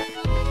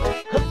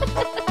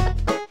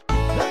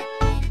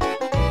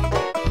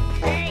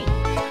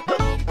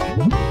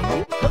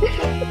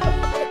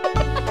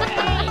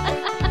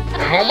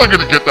 How am I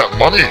gonna get that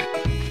money?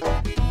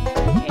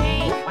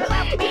 Hey, what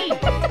about me?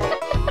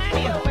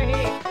 Somebody over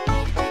here!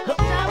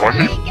 Why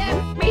he... Somebody get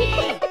me!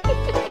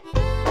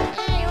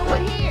 Hey, over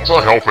here! It's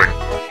not helping.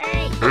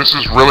 This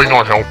is really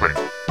not helping.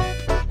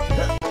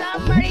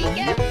 Somebody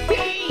get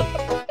me!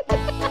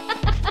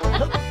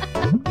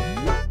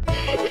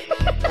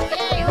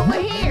 Hey, over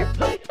here!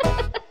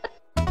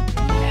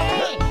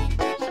 Hey,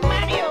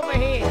 somebody over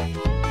here!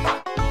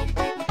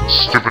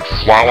 Stupid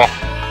flower.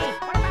 Hey,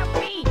 what about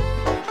me?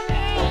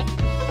 Hey,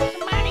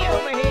 somebody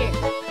over here!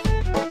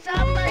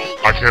 Somebody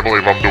I can't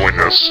believe I'm doing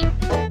this.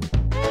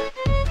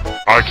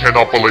 I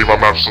cannot believe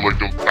I'm actually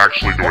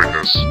doing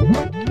this.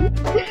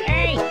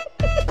 Hey!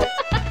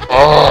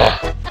 Ah!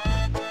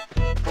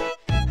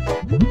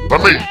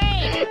 Let me...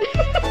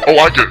 Oh,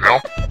 I get it now.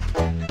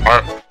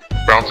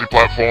 Bouncy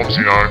platforms,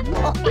 you know.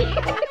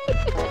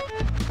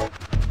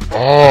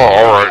 Oh,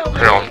 alright.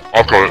 Hang on.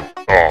 I've got it.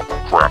 Oh,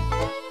 crap.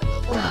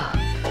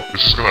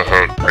 This is gonna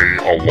hurt me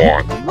a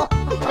lot.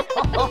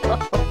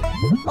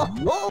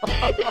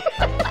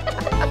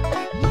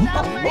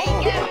 Somebody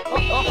get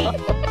me!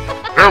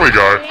 There we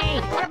go. Hey,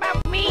 what about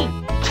me?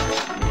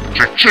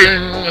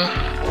 Cha-ching!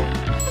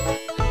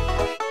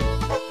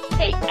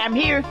 Hey, I'm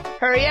here.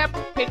 Hurry up.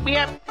 Pick me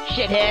up,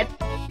 shithead.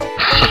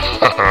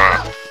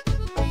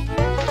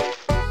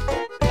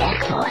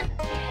 Excellent.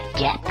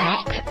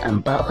 Jetpacks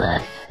and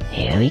butlers.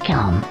 Here we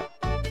come.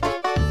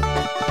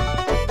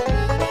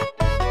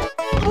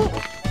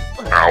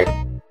 Ow. How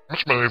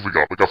much money have we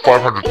got? We got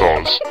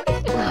 $500.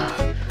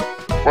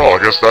 Well, I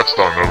guess that's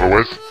done and over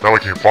with. Now we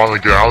can finally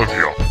get out of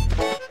here.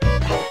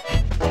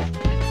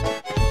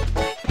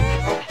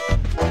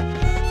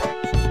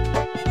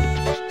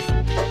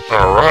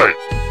 Alright.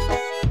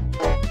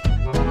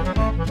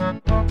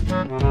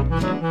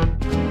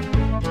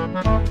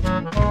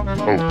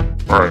 Oh,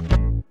 alright.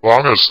 Well,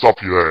 I'm gonna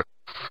stop you there.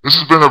 This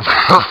has been a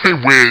very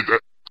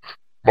weird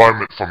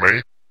moment for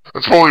me.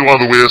 It's probably one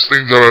of the weirdest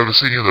things I've ever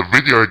seen in a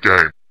video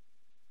game.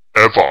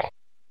 Ever.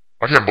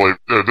 I can't believe...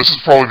 this is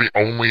probably the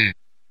only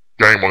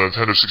game on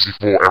Nintendo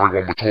 64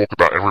 everyone would talk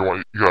about.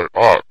 Everyone, you go,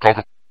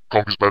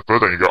 Conker's Bad Fur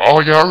Day, and you go,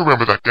 oh yeah, I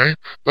remember that game.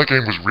 That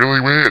game was really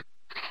weird.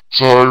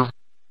 So,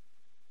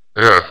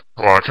 yeah,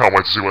 well, I can't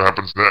wait to see what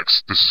happens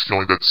next. This is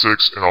KillingDead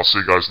 6, and I'll see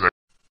you guys next